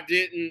 why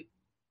didn't,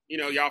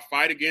 y'all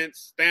fight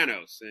against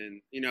Thanos?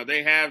 And,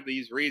 they have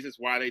these reasons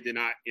why they did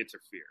not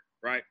interfere,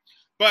 right?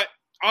 But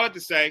all that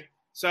to say,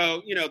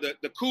 so,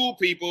 the cool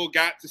people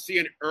got to see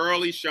an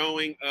early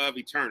showing of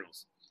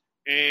Eternals.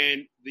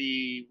 And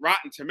the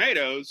Rotten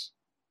Tomatoes,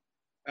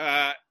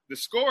 the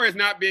score has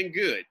not been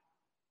good.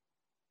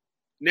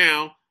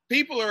 Now,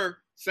 people are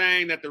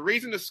saying that the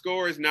reason the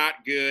score is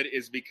not good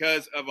is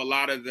because of a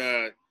lot of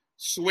the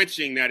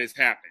switching that has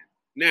happened.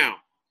 Now,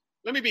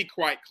 let me be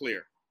quite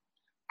clear.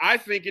 I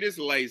think it is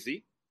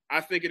lazy.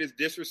 I think it is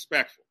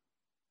disrespectful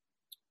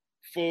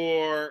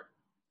for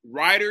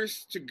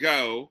writers to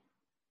go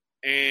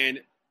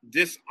and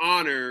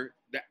dishonor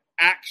the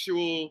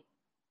actual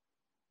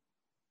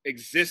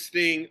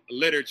existing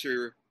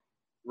literature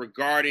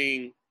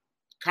regarding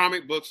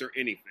comic books or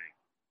anything.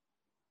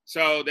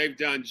 So they've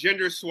done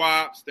gender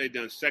swaps, they've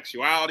done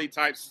sexuality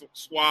type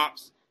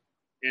swaps,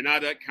 and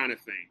all that kind of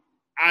thing.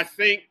 I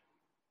think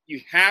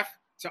you have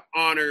to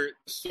honor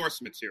the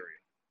source material.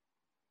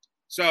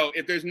 So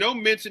if there's no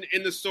mention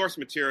in the source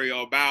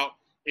material about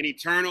an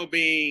Eternal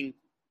being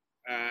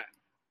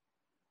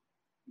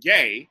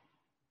gay,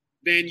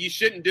 then you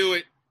shouldn't do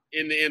it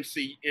in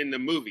the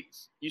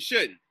movies. You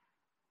shouldn't.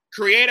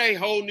 Create a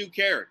whole new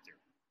character.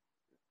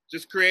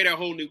 Just create a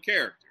whole new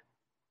character,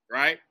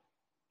 right?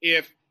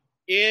 If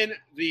in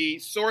the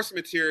source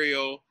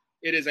material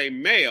it is a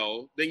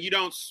male, then you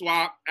don't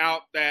swap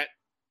out that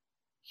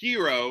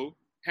hero,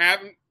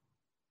 have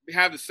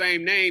the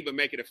same name, but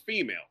make it a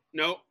female.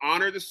 No,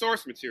 honor the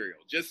source material.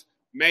 Just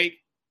make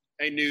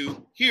a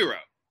new hero.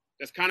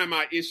 That's kind of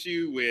my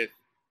issue with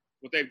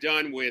what they've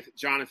done with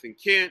Jonathan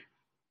Kent,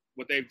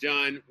 what they've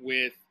done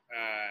with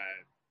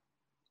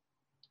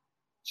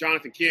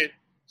Jonathan Kent,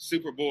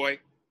 Superboy.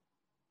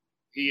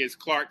 He is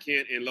Clark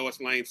Kent and Lois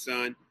Lane's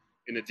son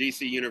in the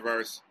DC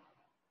universe.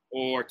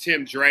 Or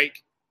Tim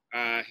Drake.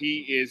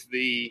 He is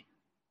the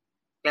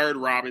third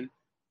Robin.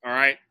 All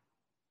right.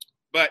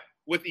 But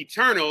with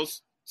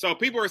Eternals, so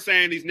people are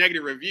saying these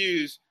negative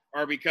reviews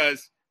are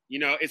because,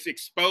 it's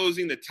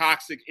exposing the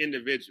toxic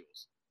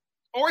individuals.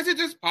 Or is it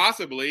just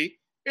possibly,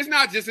 it's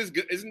not just as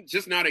good, isn't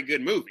just not a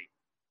good movie?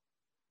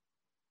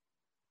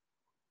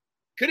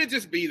 Could it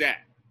just be that?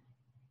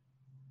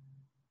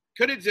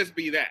 Could it just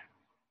be that?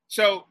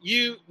 So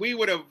we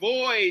would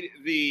avoid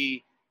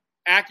the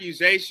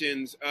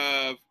accusations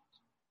of,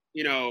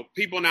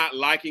 people not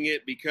liking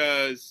it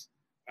because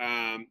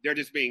they're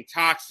just being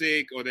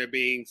toxic or they're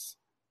being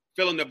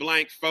fill in the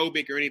blank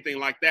phobic or anything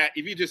like that.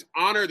 If you just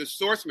honor the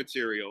source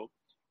material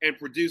and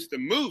produce the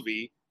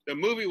movie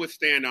would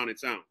stand on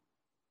its own.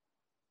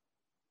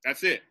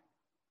 That's it.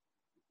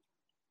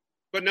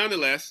 But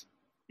nonetheless,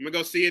 I'm going to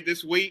go see it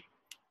this week.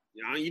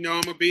 I'm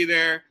going to be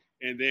there,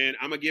 and then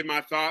I'm going to give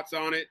my thoughts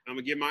on it. I'm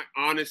going to give my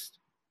honest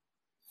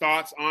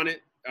thoughts on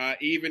it,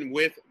 even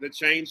with the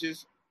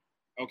changes.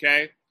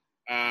 Okay.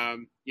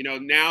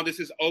 Now this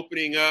is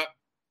opening up,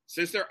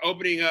 since they're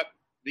opening up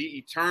the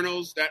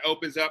Eternals, that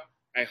opens up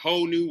a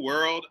whole new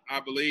world, I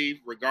believe,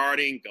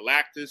 regarding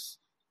Galactus,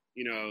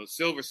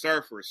 Silver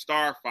Surfer,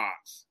 Star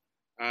Fox.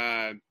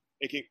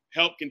 It can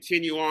help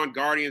continue on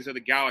Guardians of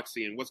the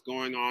Galaxy and what's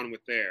going on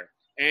with there,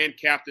 and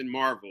Captain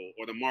Marvel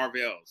or the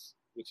Marvels,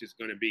 which is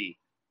going to be.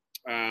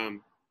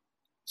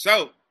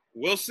 So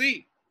we'll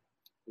see.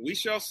 We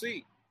shall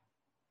see.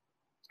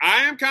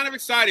 I am kind of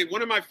excited.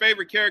 One of my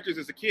favorite characters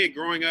as a kid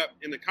growing up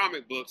in the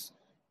comic books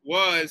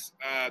was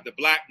the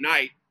Black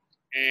Knight,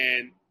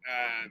 and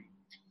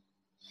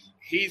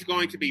he's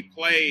going to be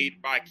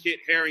played by Kit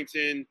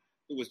Harington,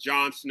 who was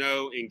Jon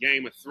Snow in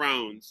Game of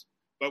Thrones.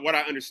 But what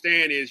I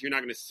understand is you're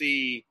not going to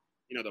see,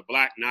 the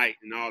Black Knight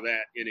and all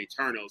that in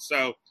Eternals.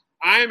 So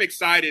I am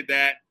excited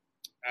that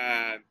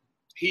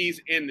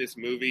he's in this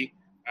movie.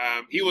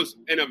 He was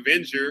an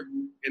Avenger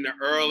in the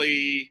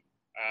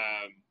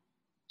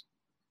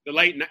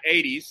late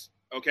 80s.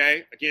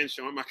 Okay, again,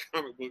 showing my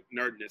comic book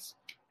nerdness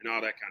and all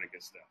that kind of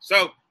good stuff.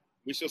 So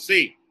we shall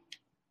see.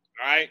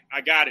 All right,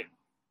 I got it.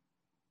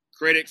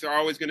 Critics are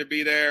always going to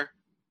be there.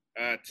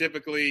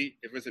 Typically,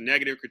 if it's a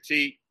negative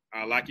critique,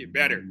 I like it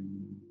better.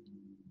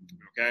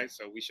 Okay,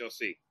 so we shall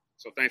see.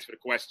 So thanks for the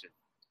question.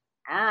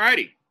 All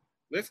righty,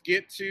 let's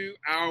get to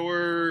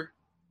our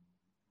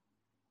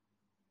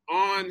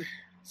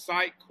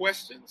on-site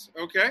questions.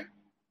 Okay.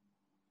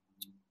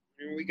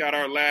 And we got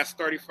our last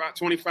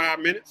 25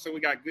 minutes, so we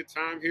got good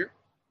time here.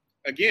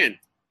 Again,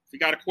 if you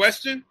got a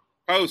question,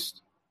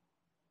 post.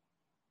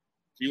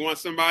 If you want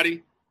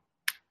somebody,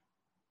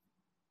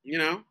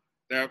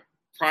 that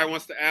probably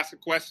wants to ask a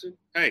question,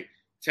 hey,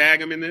 tag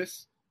them in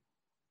this.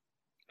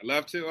 I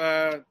love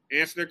to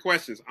answer their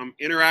questions. I'm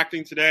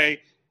interacting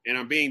today, and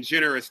I'm being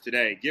generous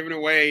today, giving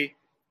away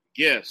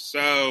gifts.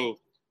 So,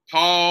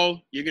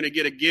 Paul, you're going to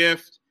get a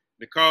gift.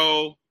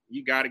 Nicole,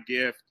 you got a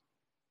gift.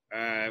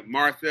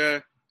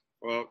 Martha,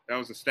 well, that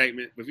was a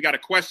statement. But if you got a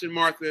question,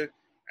 Martha,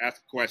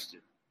 ask a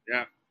question.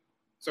 Yeah.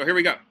 So here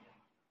we go.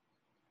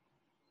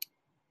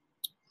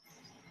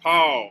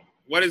 Paul,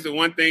 what is the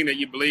one thing that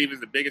you believe is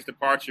the biggest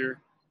departure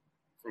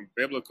from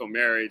biblical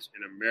marriage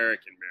and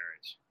American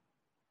marriage?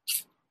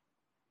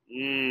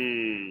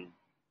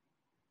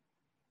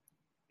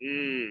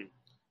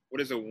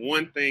 What is the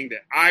one thing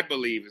that I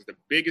believe is the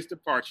biggest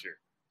departure?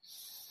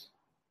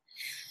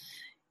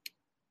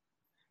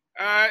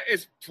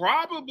 It's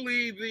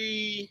probably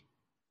the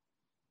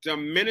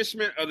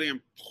diminishment of the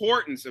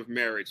importance of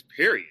marriage,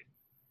 period.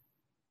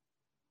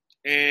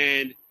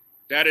 And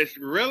that is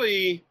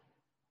really,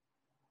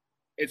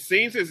 it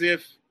seems as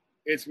if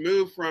it's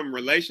moved from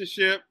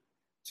relationship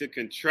to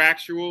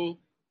contractual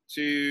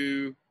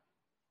to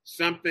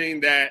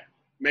something that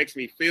makes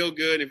me feel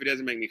good. If it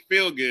doesn't make me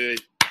feel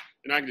good,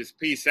 then I can just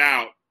peace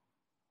out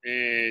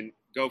and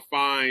go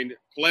find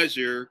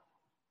pleasure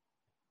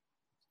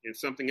in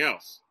something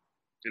else.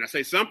 And I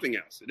say something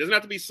else. It doesn't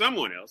have to be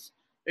someone else.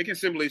 It can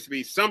simply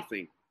be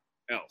something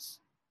else.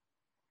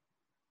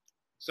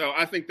 So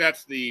I think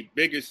that's the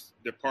biggest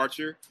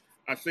departure.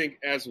 I think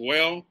as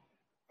well,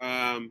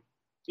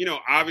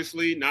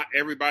 obviously not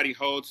everybody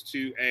holds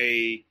to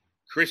a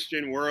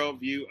Christian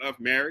worldview of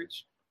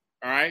marriage.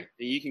 All right.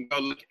 And you can go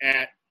look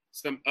at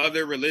some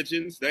other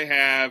religions. They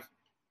have,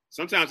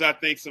 sometimes I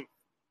think, some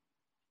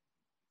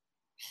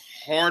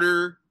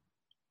harder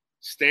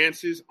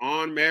stances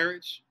on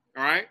marriage.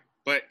 All right.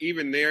 But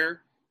even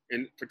there,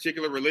 in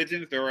particular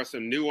religions, there are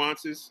some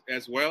nuances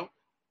as well.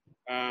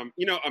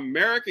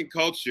 American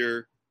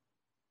culture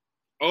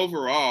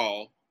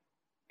overall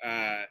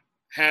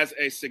has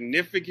a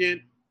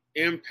significant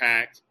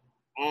impact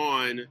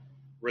on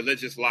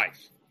religious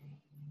life.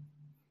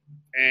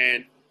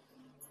 And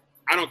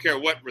I don't care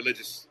what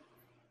religious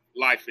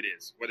life it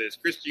is, whether it's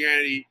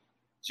Christianity,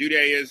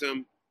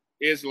 Judaism,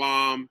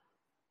 Islam,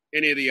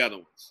 any of the other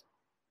ones.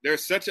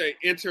 There's such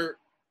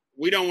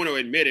we don't want to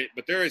admit it,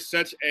 but there is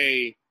such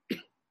a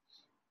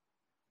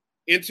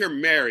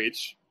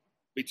intermarriage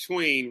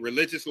between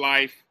religious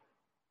life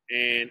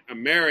and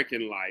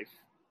American life,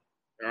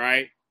 all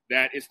right,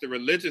 that it's the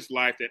religious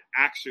life that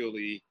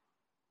actually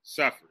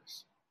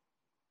suffers.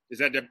 Is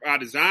that by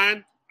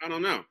design? I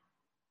don't know.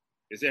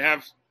 Does it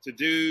have to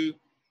do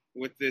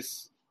with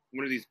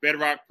one of these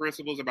bedrock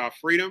principles about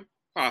freedom?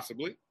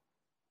 Possibly.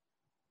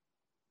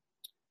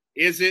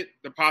 Is it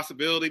the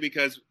possibility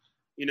because,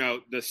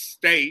 the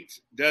state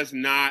does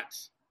not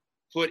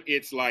put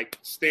its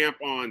stamp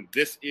on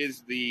this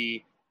is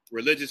the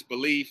religious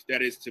belief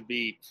that is to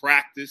be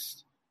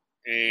practiced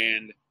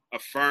and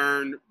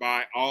affirmed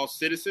by all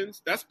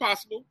citizens? That's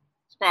possible.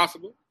 It's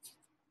possible.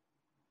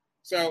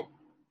 So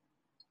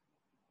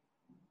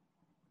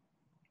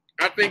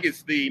I think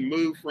it's the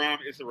move from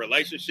it's a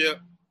relationship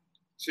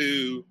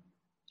to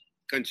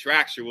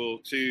contractual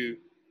to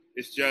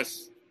it's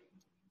just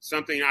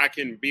something I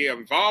can be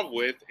involved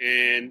with,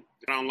 and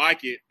if I don't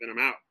like it, then I'm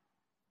out.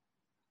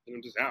 Then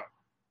I'm just out.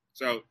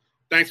 So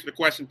thanks for the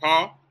question,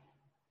 Paul.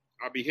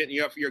 I'll be hitting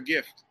you up for your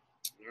gift.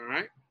 All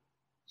right.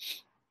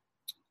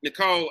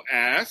 Nicole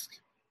asked,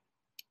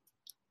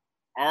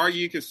 are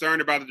you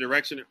concerned about the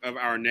direction of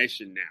our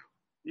nation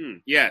now?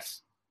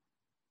 Yes.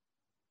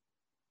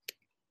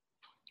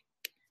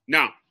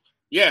 No.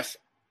 Yes,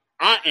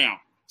 I am.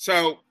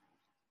 So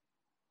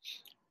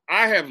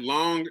I have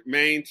long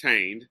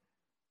maintained,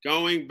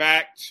 going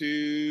back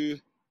to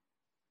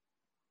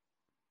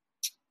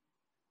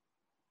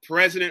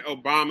President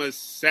Obama's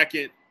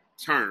second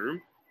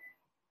term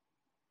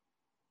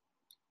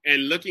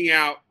and looking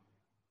out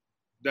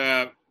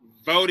the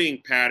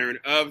voting pattern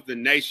of the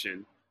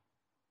nation,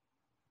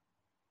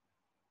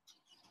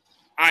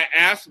 I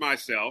asked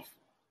myself,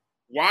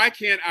 why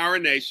can't our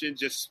nation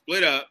just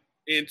split up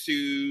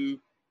into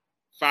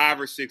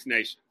 5 or 6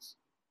 nations?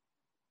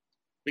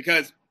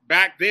 Because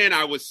back then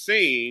I was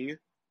seeing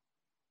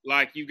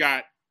you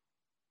got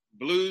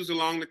blues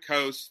along the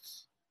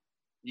coasts,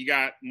 you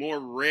got more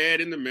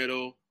red in the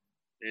middle,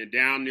 and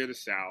down near the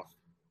South,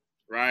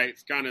 right?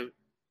 It's kind of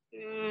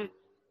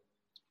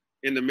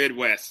in the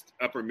Midwest,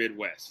 upper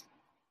Midwest,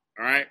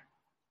 all right?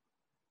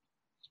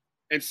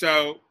 And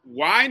so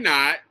why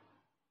not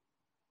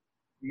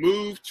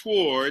move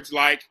towards,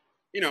 like,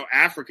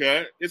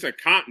 Africa is a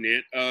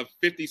continent of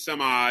 50 some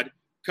odd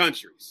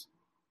countries.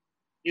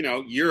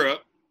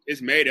 Europe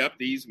is made up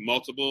these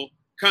multiple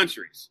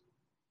countries.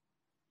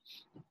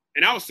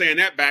 And I was saying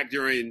that back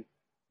during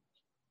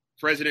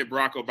President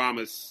Barack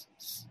Obama's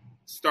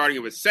starting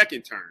of his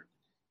second term.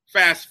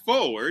 Fast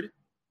forward,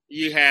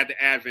 you had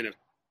the advent of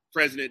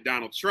President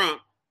Donald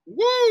Trump.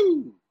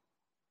 Woo!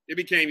 It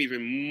became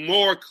even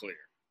more clear.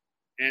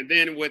 And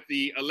then with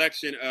the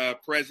election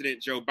of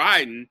President Joe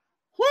Biden,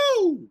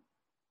 whoo!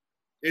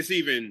 It's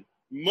even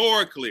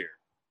more clear,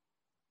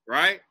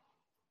 right?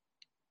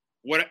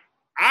 What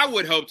I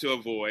would hope to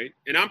avoid,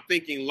 and I'm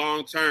thinking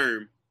long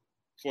term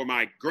for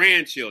my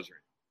grandchildren,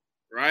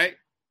 right?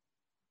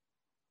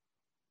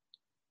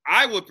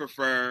 I would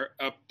prefer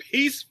a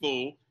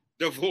peaceful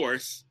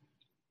divorce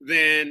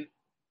than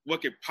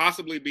what could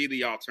possibly be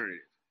the alternative.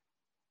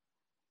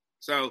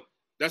 So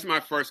that's my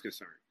first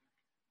concern.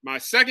 My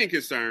second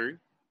concern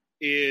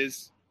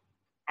is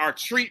our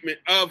treatment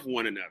of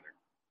one another.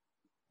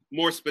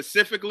 More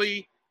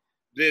specifically,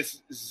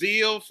 this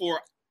zeal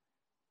for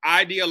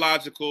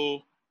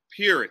ideological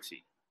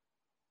purity.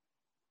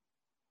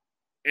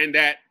 And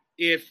that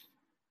if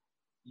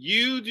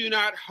you do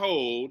not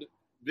hold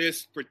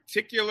this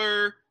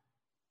particular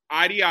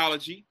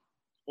ideology,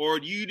 or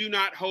you do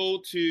not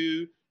hold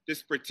to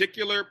this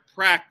particular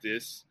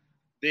practice,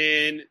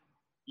 then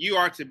you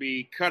are to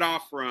be cut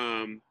off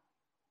from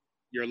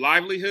your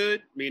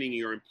livelihood, meaning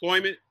your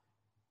employment.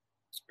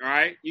 All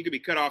right. You could be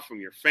cut off from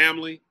your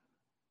family.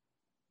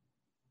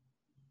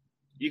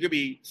 You could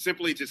be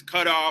simply just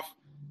cut off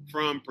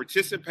from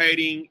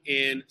participating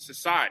in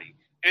society.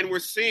 And we're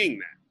seeing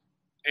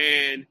that.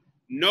 And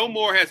no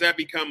more has that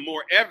become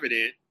more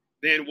evident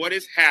than what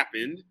has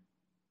happened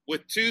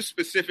with two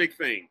specific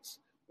things.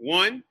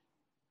 One,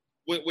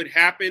 what would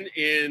happen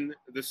in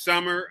the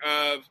summer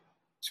of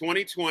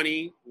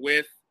 2020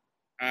 with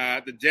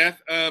the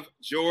death of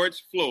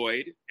George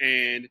Floyd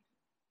and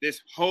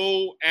this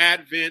whole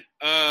advent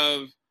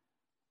of,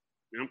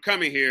 and I'm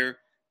coming here,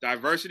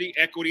 diversity,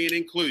 equity, and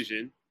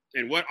inclusion,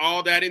 and what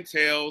all that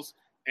entails,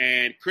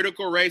 and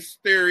critical race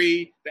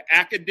theory, the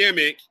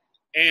academic,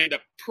 and the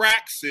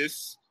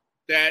praxis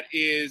that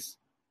is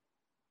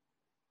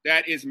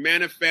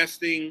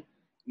manifesting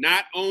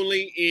not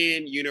only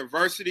in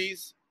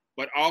universities,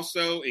 but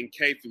also in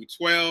K through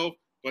 12,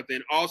 but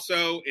then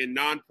also in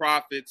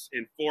nonprofits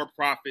and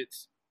for-profit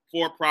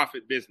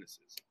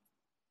businesses.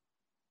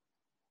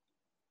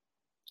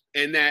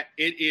 And that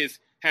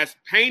has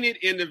painted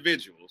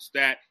individuals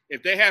that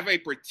if they have a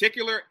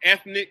particular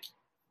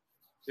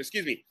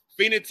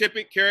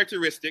phenotypic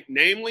characteristic,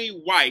 namely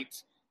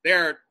white,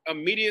 they're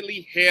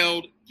immediately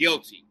held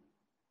guilty.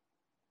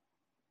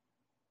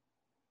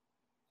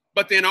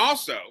 But then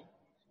also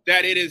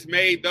that it has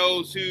made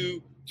those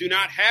who do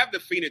not have the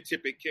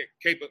phenotypic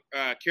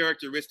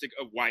characteristic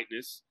of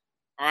whiteness,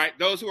 all right,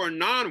 those who are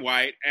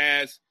non-white,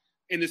 as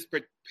in this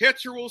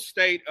perpetual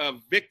state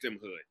of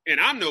victimhood. And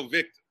I'm no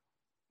victim.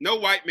 No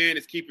white man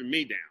is keeping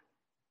me down.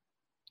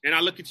 And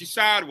I look at you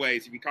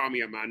sideways if you call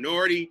me a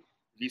minority,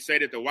 if you say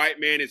that the white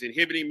man is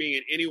inhibiting me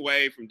in any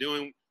way from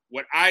doing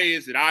what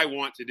that I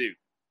want to do.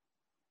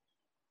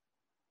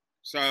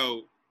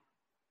 So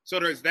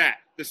there's that.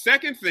 The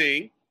second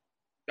thing,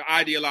 the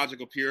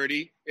ideological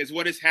purity, is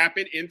what has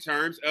happened in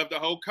terms of the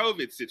whole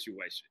COVID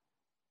situation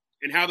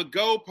and how the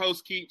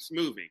goalpost keeps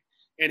moving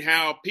and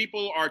how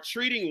people are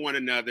treating one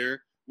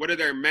another, whether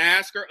they're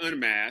masked or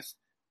unmasked,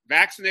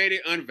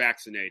 vaccinated,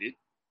 unvaccinated,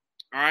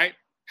 all right?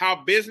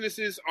 How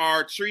businesses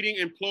are treating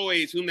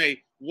employees whom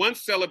they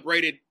once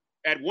celebrated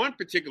at one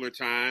particular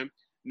time.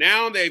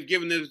 Now they've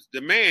given this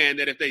demand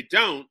that if they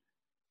don't,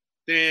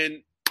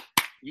 then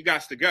you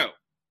got to go.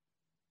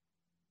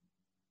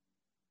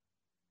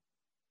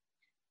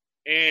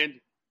 And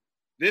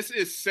this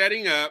is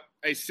setting up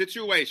a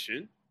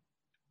situation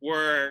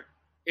where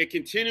it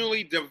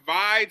continually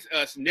divides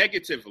us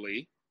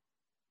negatively.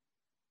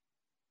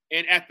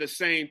 And at the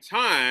same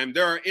time,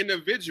 there are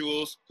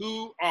individuals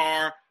who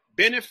are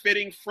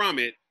benefiting from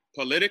it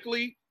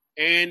politically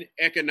and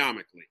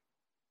economically.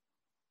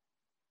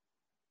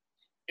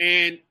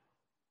 And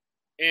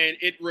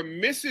it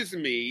remisses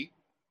me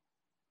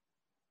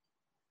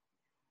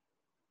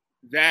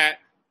that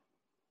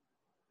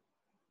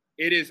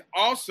it has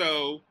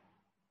also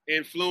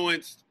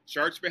influenced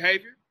church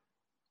behavior,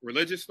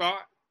 religious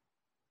thought,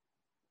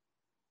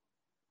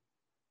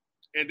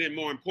 and then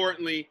more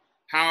importantly,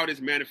 how it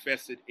is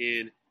manifested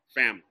in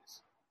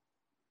families.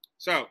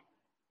 So,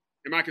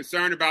 am I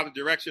concerned about the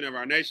direction of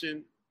our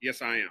nation?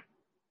 Yes, I am.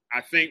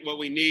 I think what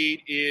we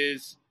need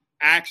is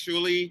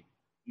actually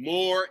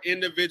more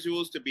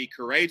individuals to be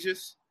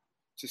courageous,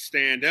 to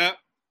stand up,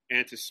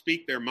 and to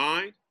speak their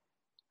mind.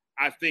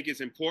 I think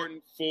it's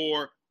important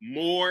for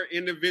more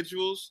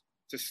individuals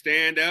to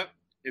stand up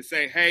and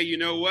say, hey, you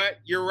know what?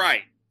 You're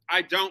right.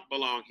 I don't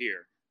belong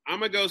here. I'm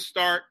going to go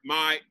start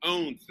my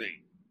own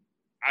thing.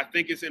 I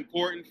think it's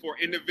important for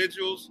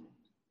individuals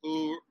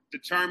who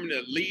determine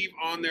to leave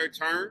on their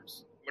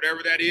terms,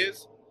 whatever that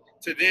is,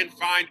 to then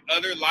find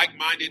other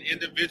like-minded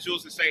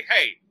individuals and say,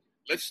 hey,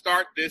 let's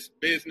start this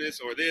business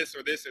or this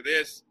or this or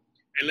this,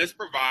 and let's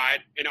provide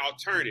an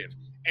alternative.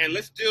 And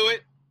let's do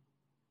it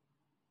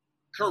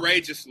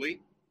courageously.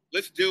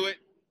 Let's do it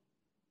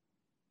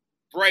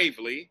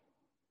bravely.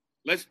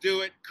 Let's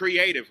do it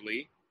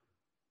creatively.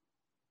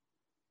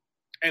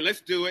 And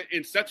let's do it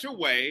in such a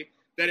way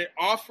that it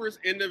offers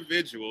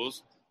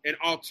individuals an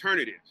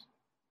alternative.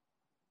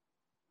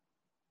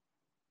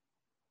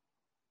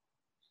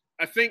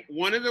 I think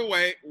one of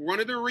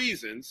the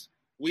reasons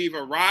we've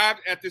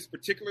arrived at this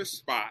particular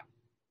spot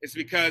is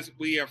because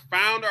we have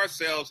found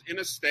ourselves in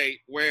a state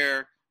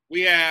where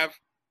we have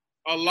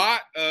a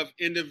lot of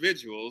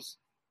individuals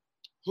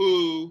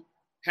who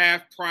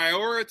have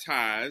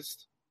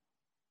prioritized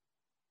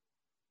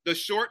the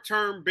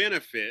short-term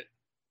benefit,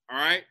 all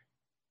right,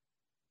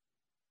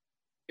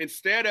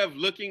 instead of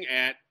looking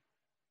at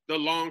the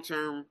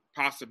long-term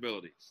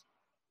possibilities.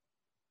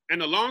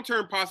 And the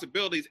long-term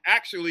possibilities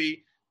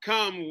actually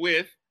come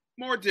with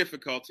more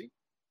difficulty.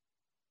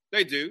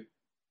 They do.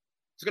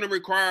 It's going to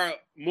require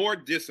more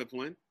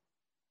discipline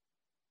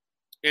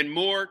and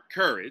more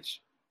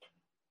courage.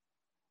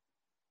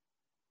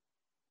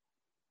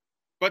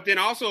 But then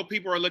also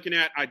people are looking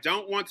at, I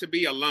don't want to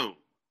be alone.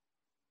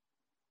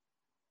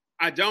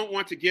 I don't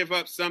want to give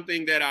up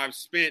something that I've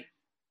spent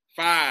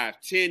 5,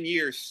 10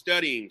 years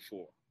studying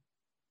for.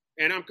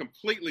 And I'm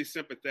completely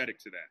sympathetic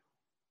to that.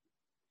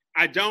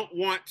 I don't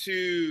want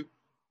to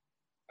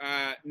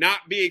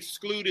not be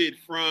excluded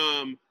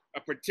from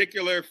a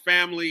particular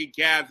family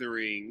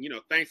gathering. You know,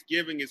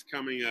 Thanksgiving is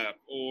coming up,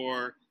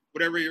 or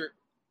whatever your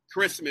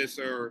Christmas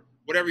or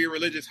whatever your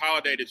religious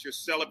holiday that you're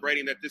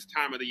celebrating at this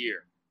time of the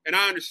year. And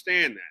I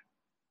understand that.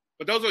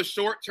 But those are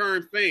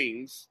short-term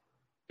things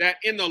that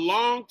in the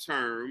long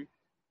term,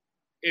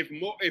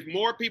 if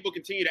more people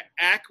continue to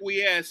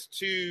acquiesce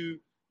to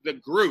the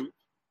group,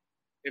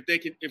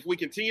 if we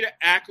continue to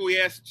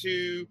acquiesce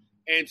to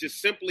and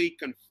just simply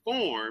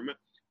conform,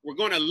 we're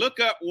going to look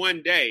up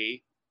one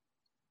day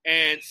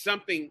and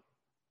something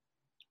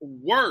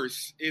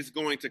worse is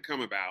going to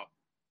come about.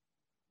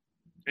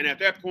 And at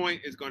that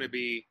point, it's going to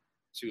be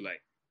too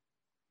late.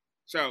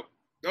 So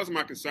those are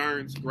my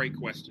concerns. Great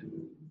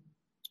question.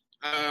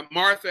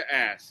 Martha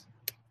asks,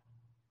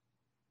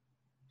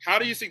 how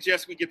do you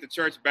suggest we get the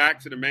church back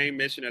to the main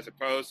mission as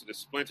opposed to the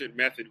splintered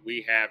method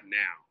we have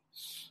now?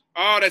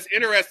 Oh, that's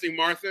interesting,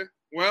 Martha.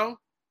 Well,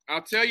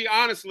 I'll tell you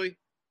honestly,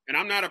 and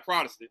I'm not a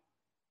Protestant,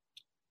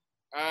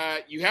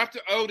 you have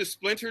to owe the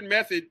splintered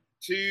method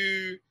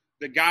to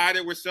the guy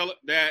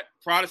that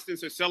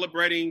Protestants are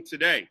celebrating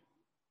today.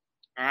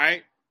 All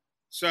right?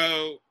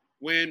 So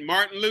when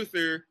Martin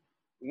Luther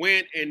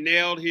went and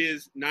nailed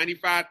his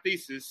 95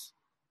 Thesis,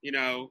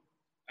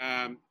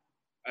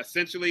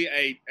 essentially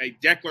a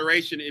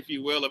declaration, if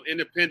you will, of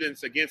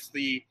independence against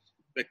the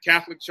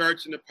Catholic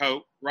Church and the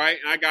Pope, right?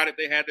 And I got it,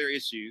 they had their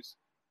issues,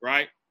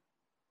 right?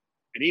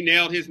 And he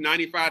nailed his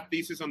 95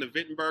 Thesis on the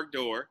Wittenberg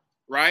door,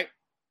 right?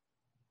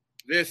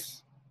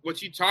 This,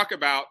 what you talk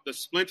about, the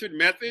splintered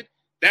method,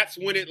 that's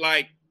when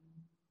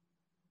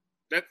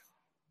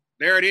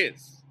there it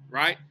is,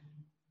 right?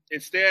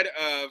 Instead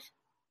of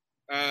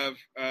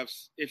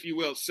if you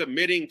will,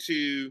 submitting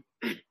to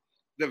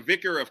the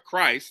vicar of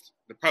Christ,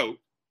 the Pope,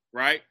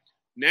 right?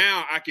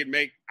 Now I can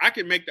make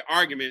the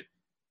argument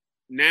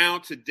now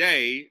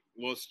today,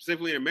 well,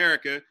 specifically in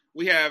America,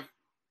 we have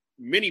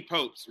many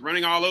popes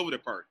running all over the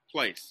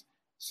place.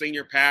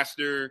 Senior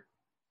pastor,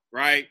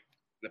 right?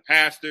 The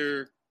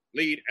pastor,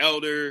 lead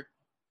elder,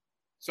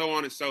 so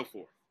on and so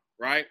forth,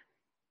 right?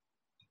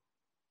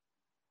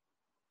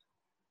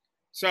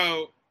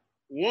 So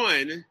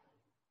one,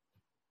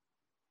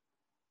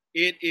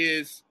 it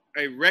is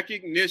a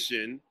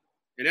recognition,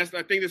 and I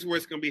think this is where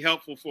it's going to be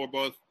helpful for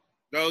both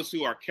those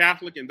who are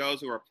Catholic and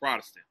those who are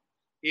Protestant.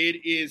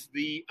 It is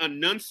the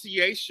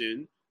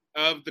enunciation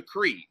of the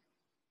creed.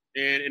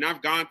 And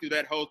I've gone through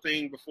that whole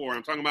thing before.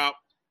 I'm talking about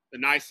the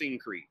Nicene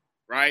Creed,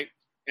 right?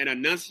 And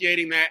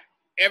enunciating that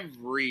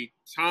every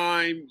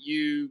time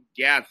you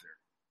gather.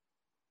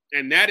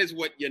 And that is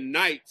what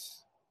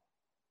unites.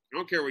 I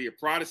don't care whether you're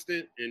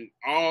Protestant and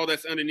all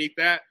that's underneath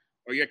that,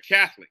 or you're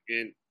Catholic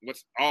and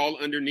what's all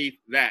underneath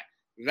that.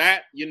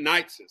 That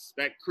unites us.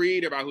 That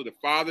creed about who the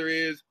Father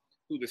is,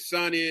 who the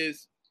Son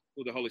is,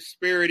 who the Holy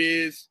Spirit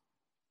is,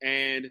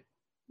 and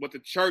what the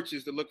church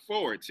is to look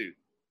forward to.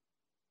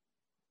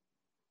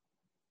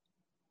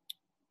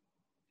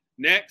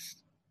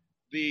 Next,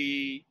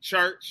 the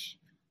church,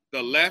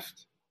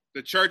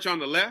 the church on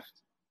the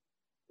left,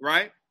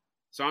 right?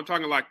 So I'm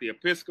talking like the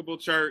Episcopal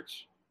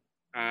Church,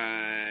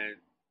 the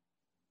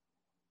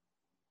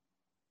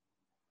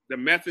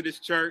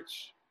Methodist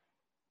Church,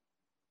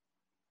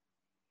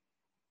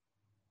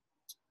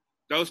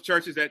 those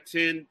churches that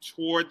tend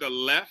toward the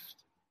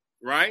left,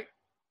 right?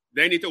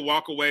 They need to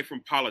walk away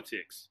from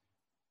politics.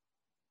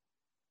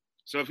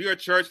 So if you're a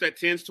church that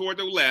tends toward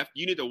the left,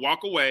 you need to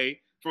walk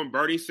away from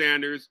Bernie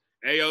Sanders,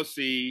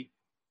 AOC,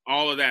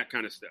 all of that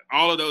kind of stuff.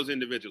 All of those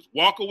individuals.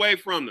 Walk away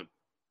from them.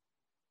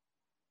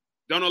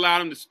 Don't allow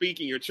them to speak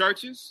in your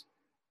churches.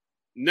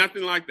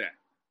 Nothing like that.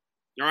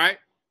 All right?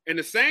 And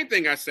the same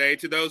thing I say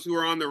to those who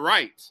are on the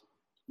right.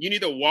 You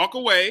need to walk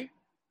away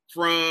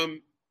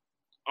from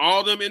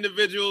all them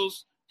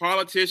individuals,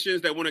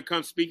 politicians that want to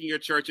come speak in your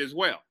church as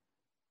well,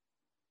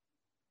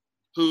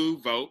 who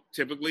vote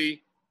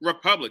typically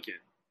Republican.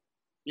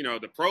 You know,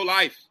 the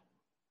pro-life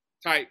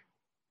type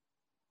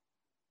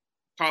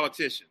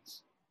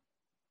politicians.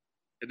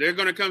 If they're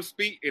going to come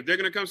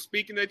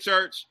speak in their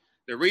church,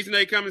 the reason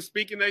they come and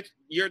speak in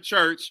your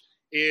church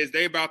is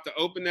they about to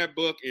open that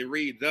book and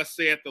read "Thus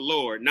saith the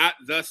Lord," not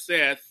 "Thus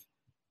saith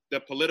the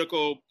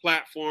political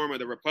platform of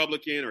the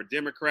Republican or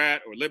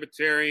Democrat or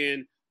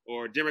Libertarian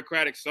or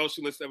Democratic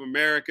Socialist of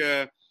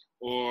America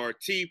or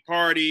Tea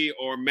Party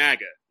or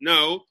MAGA.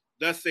 No,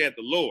 "Thus saith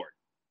the Lord."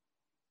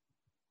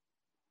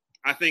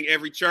 I think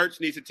every church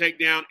needs to take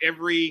down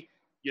every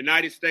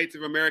United States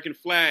of American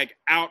flag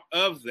out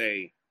of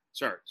the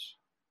church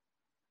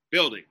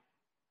building,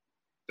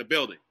 the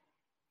building.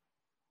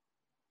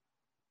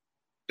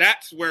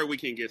 That's where we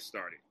can get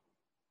started,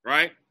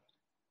 right?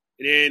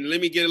 And then let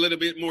me get a little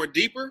bit more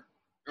deeper,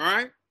 all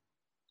right?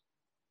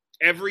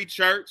 Every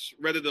church,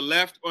 whether the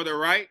left or the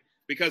right,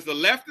 because the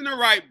left and the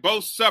right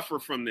both suffer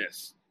from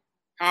this.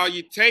 How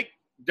you take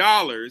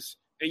dollars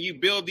and you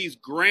build these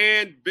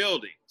grand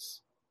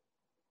buildings.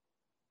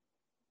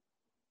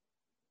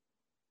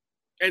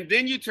 And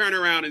then you turn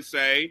around and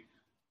say,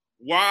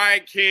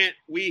 why can't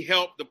we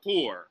help the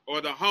poor or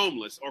the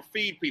homeless or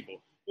feed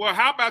people? Well,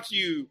 how about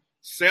you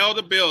sell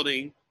the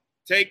building,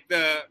 take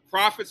the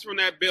profits from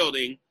that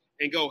building,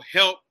 and go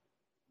help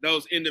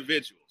those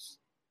individuals?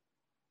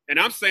 And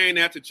I'm saying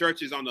that to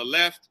churches on the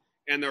left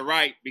and the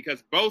right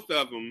because both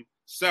of them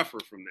suffer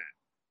from that.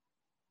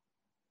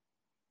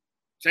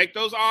 Take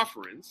those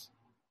offerings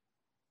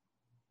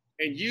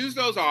and use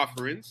those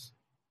offerings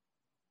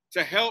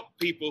to help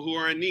people who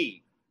are in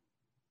need.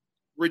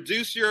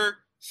 Reduce your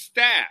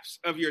staffs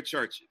of your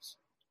churches.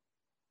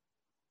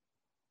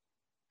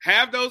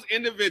 Have those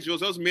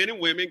individuals, those men and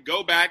women,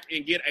 go back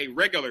and get a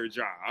regular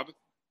job,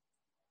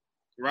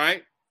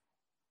 right?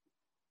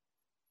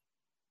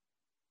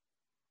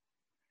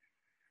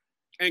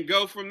 And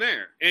go from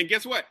there. And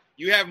guess what?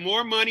 You have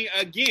more money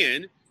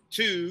again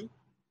to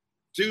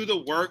do the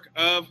work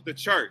of the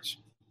church.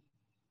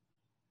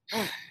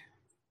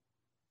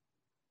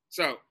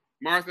 So,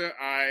 Martha,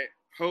 I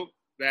hope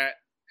that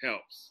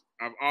helps.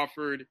 I've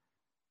offered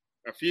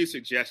a few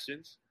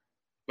suggestions,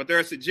 but there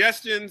are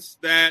suggestions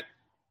that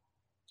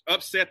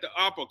upset the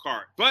apple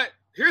cart. But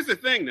here's the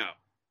thing, though.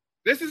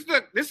 This is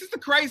the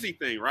crazy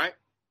thing, right?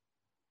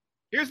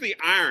 Here's the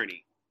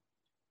irony.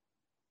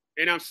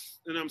 And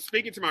I'm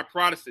speaking to my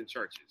Protestant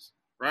churches,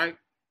 right?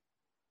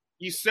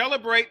 You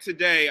celebrate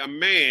today a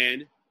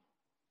man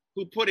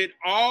who put it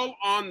all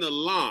on the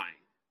line.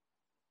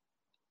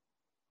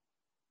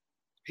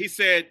 He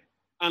said,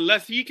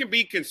 unless he can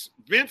be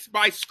convinced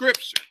by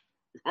Scripture,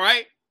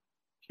 right?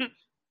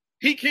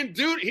 He can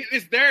do it.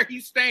 It's there he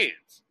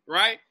stands,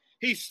 right?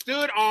 He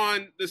stood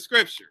on the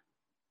Scripture.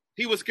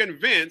 He was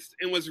convinced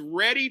and was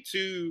ready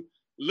to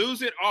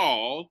lose it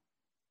all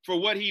for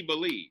what he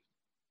believed.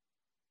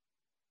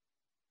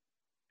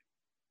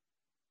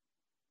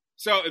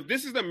 So if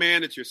this is the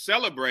man that you're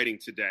celebrating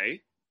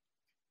today,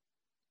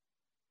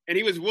 and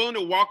he was willing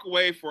to walk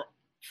away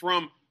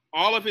from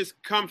all of his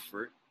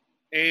comfort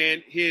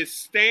and his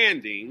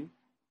standing,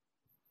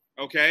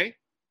 okay?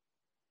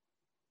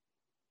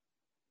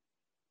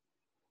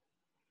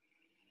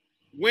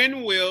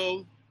 When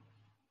will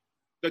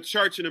the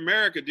church in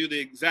America do the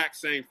exact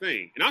same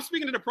thing? And I'm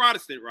speaking to the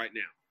Protestant right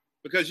now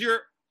because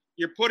you're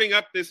putting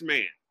up this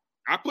man.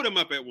 I put him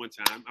up at one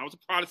time. I was a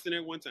Protestant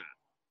at one time.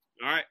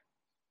 All right.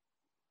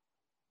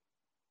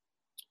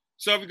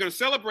 So if you're going to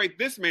celebrate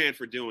this man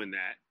for doing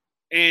that,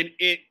 and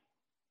it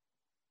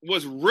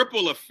was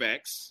ripple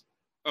effects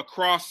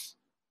across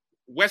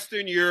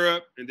Western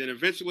Europe and then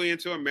eventually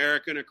into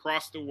America and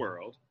across the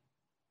world,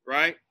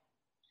 right?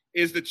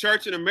 Is the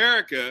church in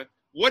America,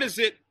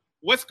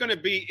 what's going to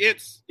be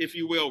its, if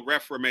you will,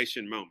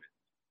 Reformation moment?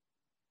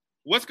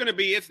 What's going to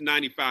be its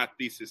 95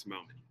 Thesis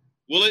moment?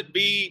 Will it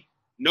be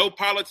no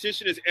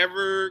politician is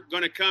ever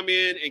going to come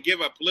in and give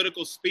a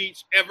political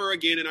speech ever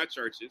again in our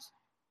churches?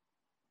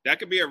 That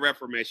could be a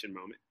Reformation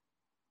moment.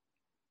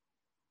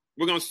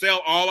 We're going to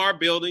sell all our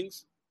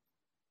buildings.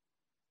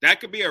 That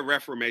could be a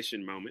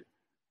Reformation moment.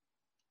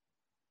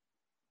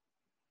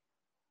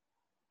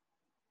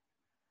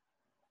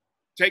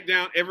 Take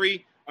down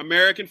every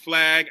American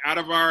flag out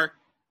of our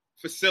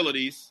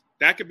facilities.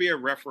 That could be a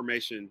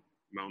Reformation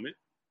moment.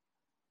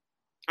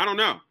 I don't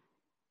know.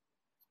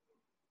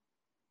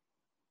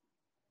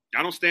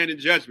 I don't stand in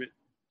judgment,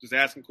 just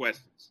asking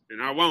questions.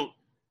 And I won't,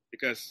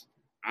 because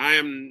I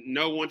am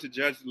no one to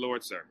judge the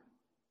Lord's servant.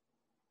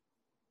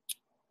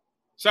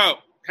 So,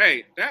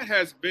 hey, that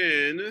has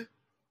been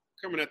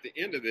coming at the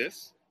end of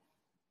this.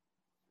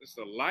 As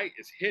the light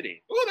is hitting.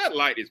 Oh, that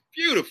light is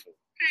beautiful.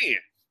 Man,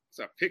 it's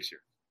a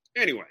picture.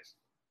 Anyways,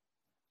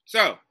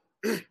 So,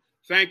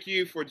 thank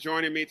you for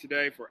joining me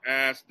today for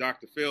Ask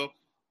Dr. Phil.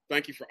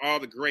 Thank you for all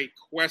the great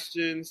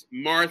questions.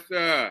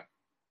 Martha,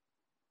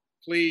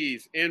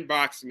 please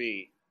inbox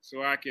me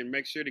so I can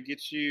make sure to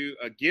get you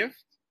a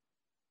gift.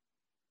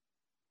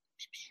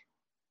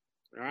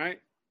 All right.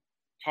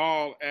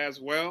 Paul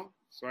as well,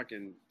 so I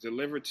can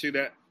deliver it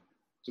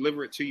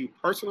to you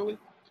personally.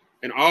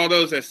 And all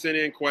those that send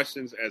in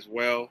questions as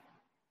well,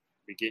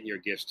 be getting your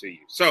gifts to you.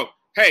 So,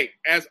 hey,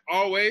 as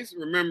always,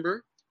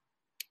 remember,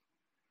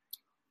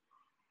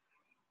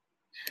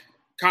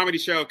 comedy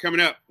show coming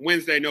up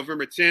Wednesday,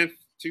 November 10th,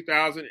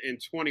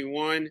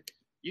 2021.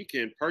 You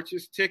can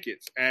purchase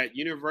tickets at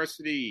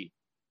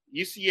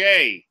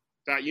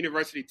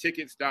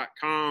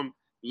uca.universitytickets.com.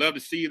 Love to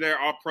see you there.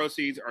 All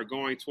proceeds are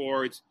going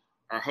towards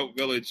our Hope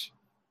Village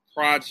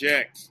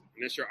project.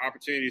 And it's your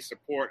opportunity to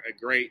support a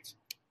great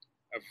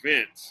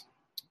event.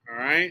 All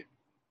right.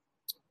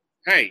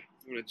 Hey,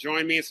 you want to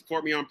join me and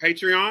support me on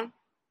Patreon?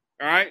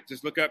 All right.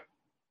 Just look up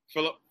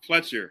Philip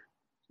Fletcher,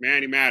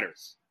 Humanity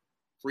Matters.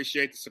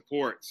 Appreciate the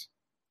support.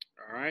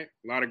 All right.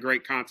 A lot of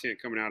great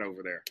content coming out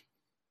over there.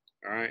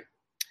 All right.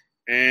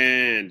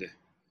 And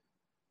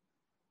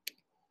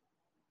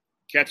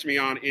catch me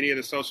on any of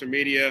the social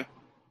media,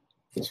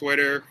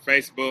 Twitter,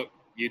 Facebook,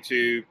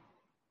 YouTube,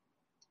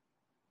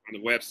 on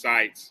the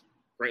websites.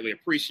 Greatly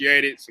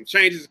appreciate it. Some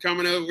changes are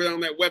coming over on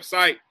that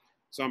website.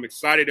 So I'm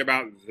excited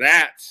about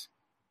that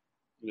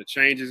and the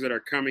changes that are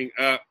coming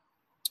up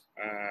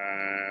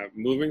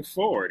moving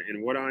forward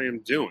in what I am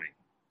doing.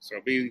 So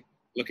I'll be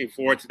looking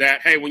forward to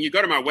that. Hey, when you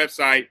go to my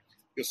website,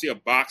 you'll see a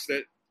box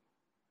that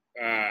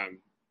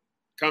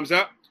comes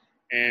up,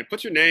 and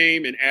put your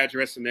name and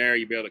address in there.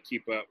 You'll be able to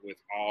keep up with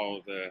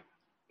all the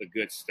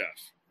good stuff.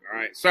 All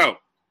right. So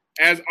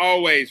as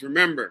always,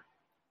 remember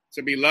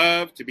to be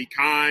loved, to be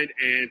kind,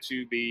 and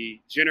to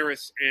be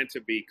generous, and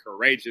to be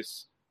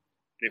courageous.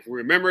 And if we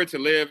remember to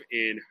live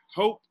in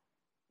hope,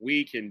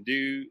 we can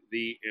do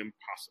the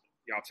impossible.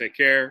 Y'all take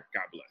care.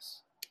 God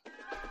bless.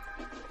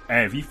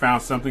 Hey, if you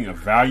found something of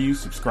value,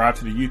 subscribe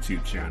to the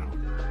YouTube channel.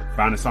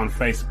 Find us on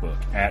Facebook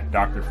at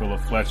Dr. Philip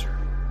Fletcher.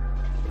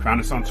 Find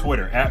us on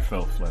Twitter at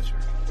Phil Fletcher.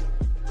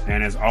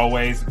 And as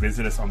always,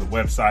 visit us on the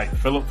website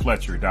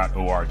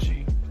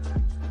philipfletcher.org.